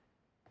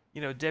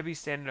Debbie's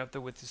standing up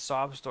there with this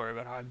sob story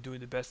about how I'm doing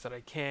the best that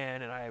I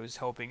can, and I was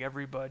helping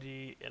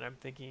everybody. And I'm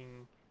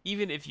thinking,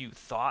 even if you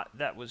thought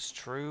that was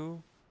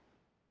true,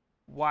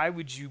 why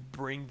would you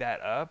bring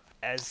that up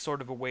as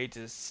sort of a way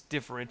to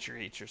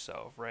differentiate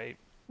yourself, right?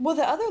 Well,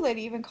 the other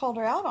lady even called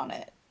her out on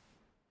it.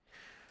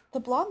 The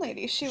blonde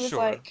lady, she was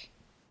like,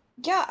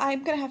 yeah,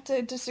 I'm going to have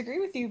to disagree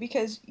with you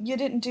because you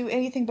didn't do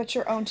anything but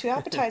your own 2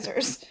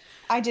 appetizers.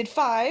 I did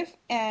 5,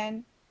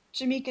 and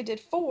Jamaica did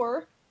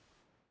 4.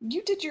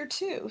 You did your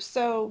 2,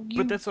 so you...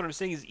 But that's what I'm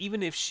saying, is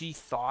even if she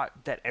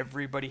thought that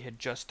everybody had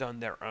just done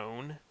their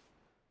own,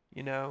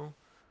 you know?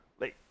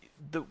 Like,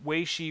 the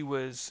way she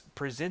was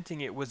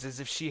presenting it was as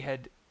if she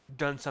had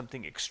done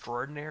something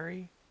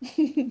extraordinary.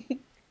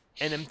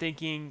 And I'm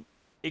thinking,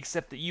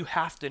 except that you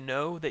have to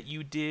know that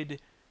you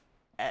did,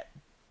 at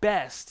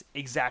best,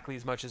 exactly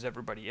as much as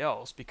everybody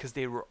else, because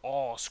they were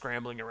all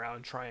scrambling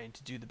around trying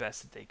to do the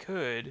best that they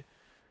could,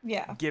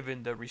 Yeah.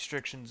 given the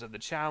restrictions of the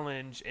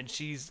challenge, and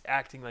she's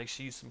acting like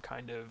she's some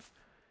kind of,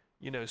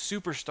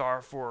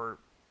 superstar for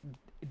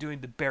doing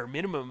the bare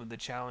minimum of the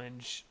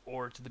challenge,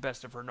 or to the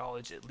best of her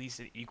knowledge, at least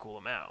an equal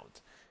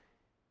amount.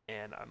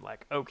 And I'm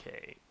like,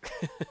 okay.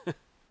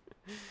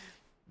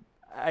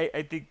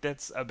 I think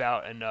that's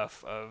about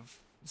enough of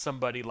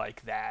somebody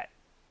like that,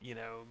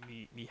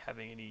 me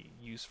having any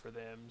use for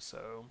them.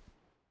 So,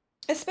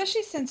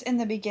 Especially since in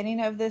the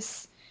beginning of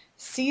this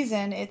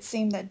season, it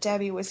seemed that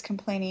Debbie was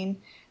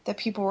complaining that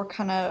people were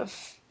kind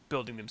of,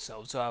 building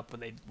themselves up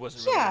when they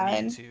wasn't really yeah, a need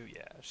and to.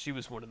 Yeah, she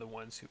was one of the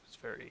ones who was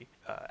very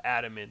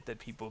adamant that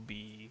people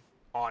be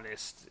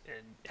honest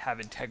and have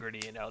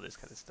integrity and all this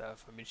kind of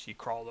stuff. I mean, she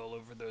crawled all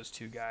over those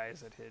two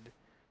guys that had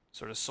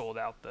sort of sold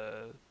out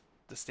the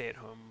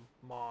stay-at-home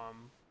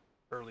mom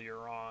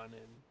earlier on,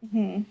 and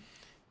mhm.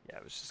 yeah,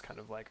 it was just kind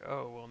of like,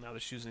 oh, well, now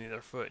the shoe's on the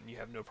other foot, and you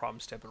have no problem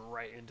stepping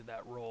right into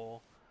that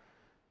role.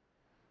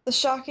 The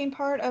shocking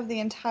part of the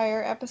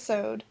entire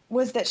episode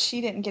was that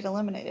she didn't get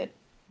eliminated,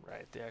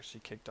 Right, they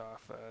actually kicked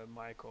off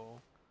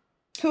Michael.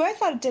 who I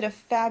thought did a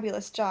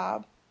fabulous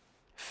job.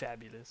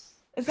 Fabulous.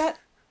 Is that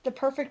the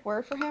perfect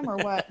word for him or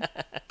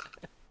what?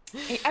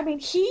 I mean,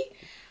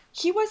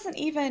 he wasn't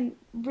even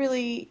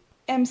really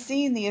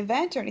emceeing the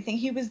event or anything.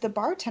 He was the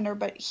bartender,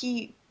 but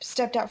he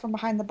stepped out from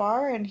behind the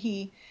bar and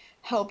he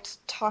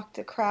helped talk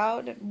the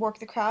crowd and work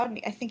the crowd.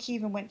 And I think he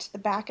even went to the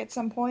back at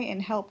some point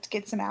and helped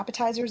get some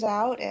appetizers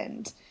out.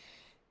 And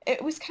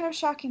it was kind of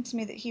shocking to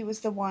me that he was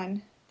the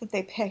one that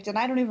they picked. And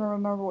I don't even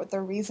remember what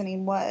their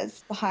reasoning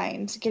was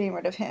behind getting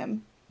rid of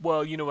him.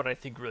 Well, you know what I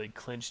think really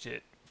clinched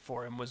it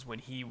for him was when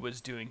he was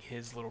doing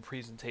his little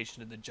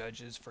presentation to the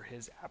judges for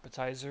his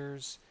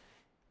appetizers.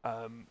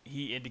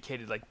 He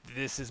indicated, like,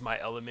 this is my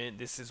element,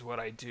 this is what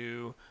I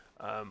do.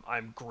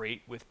 I'm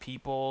great with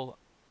people.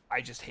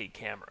 I just hate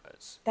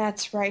cameras.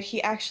 That's right.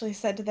 He actually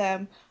said to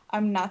them,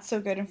 I'm not so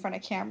good in front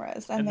of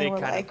cameras. And And they they were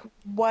kind like, of,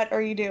 what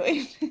are you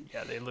doing?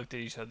 yeah, they looked at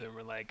each other and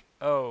were like,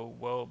 oh,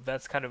 well,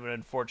 that's kind of an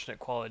unfortunate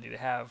quality to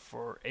have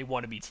for a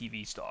wannabe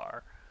TV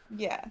star.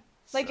 Yeah.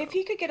 Like So, if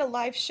he could get a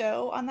live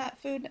show on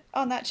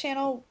that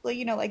channel,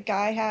 like like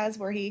Guy has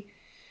where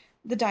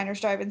the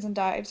diners, drive-ins and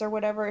dives or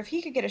whatever, if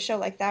he could get a show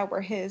like that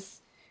where his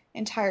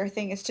entire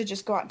thing is to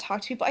just go out and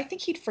talk to people, I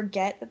think he'd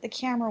forget that the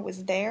camera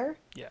was there,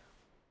 yeah,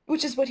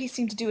 which is what he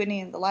seemed to do in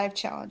any of the live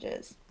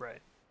challenges. right.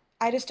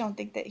 I just don't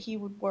think that he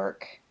would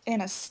work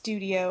in a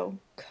studio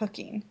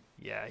cooking.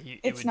 Yeah,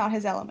 It's not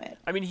his element.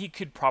 I mean, he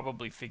could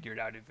probably figure it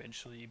out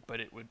eventually, but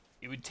it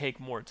would take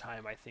more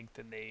time, I think,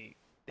 than they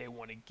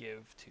want to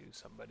give to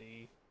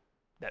somebody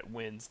that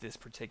wins this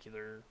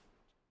particular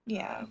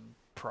Yeah.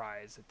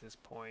 prize at this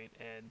point.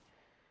 And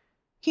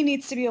He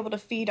needs to be able to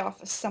feed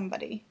off of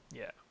somebody.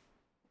 yeah,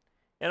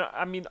 and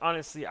I mean,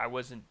 honestly, I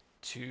wasn't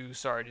too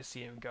sorry to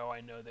see him go.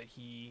 I know that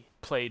he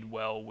played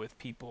well with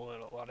people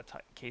in a lot of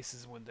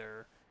cases when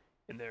they're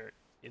in the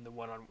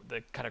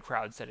the kind of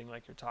crowd setting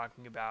like you're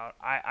talking about.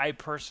 I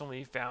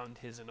personally found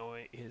his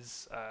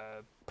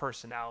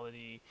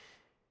personality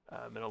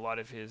and a lot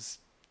of his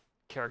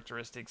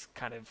characteristics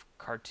kind of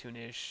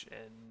cartoonish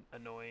and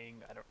annoying.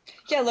 I don't.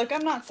 Yeah, look,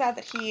 I'm not sad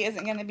that he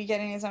isn't going to be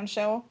getting his own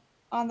show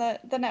on the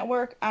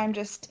network. I'm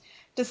just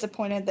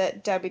disappointed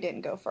that Debbie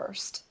didn't go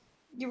first.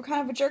 You were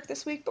kind of a jerk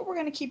this week, but we're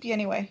going to keep you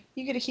anyway.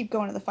 You get to keep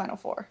going to the Final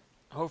Four.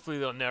 Hopefully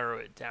they'll narrow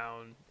it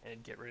down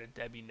and get rid of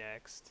Debbie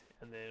next,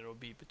 and then it'll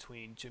be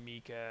between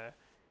Jamaica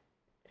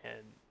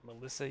and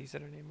Melissa. You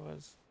said her name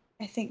was.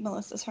 I think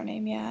Melissa's her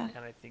name, yeah.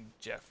 And I think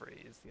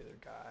Jeffrey is the other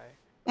guy.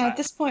 And at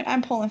this point,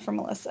 I'm pulling for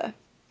Melissa.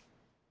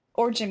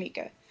 Or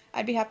Jamaica.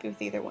 I'd be happy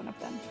with either one of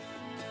them.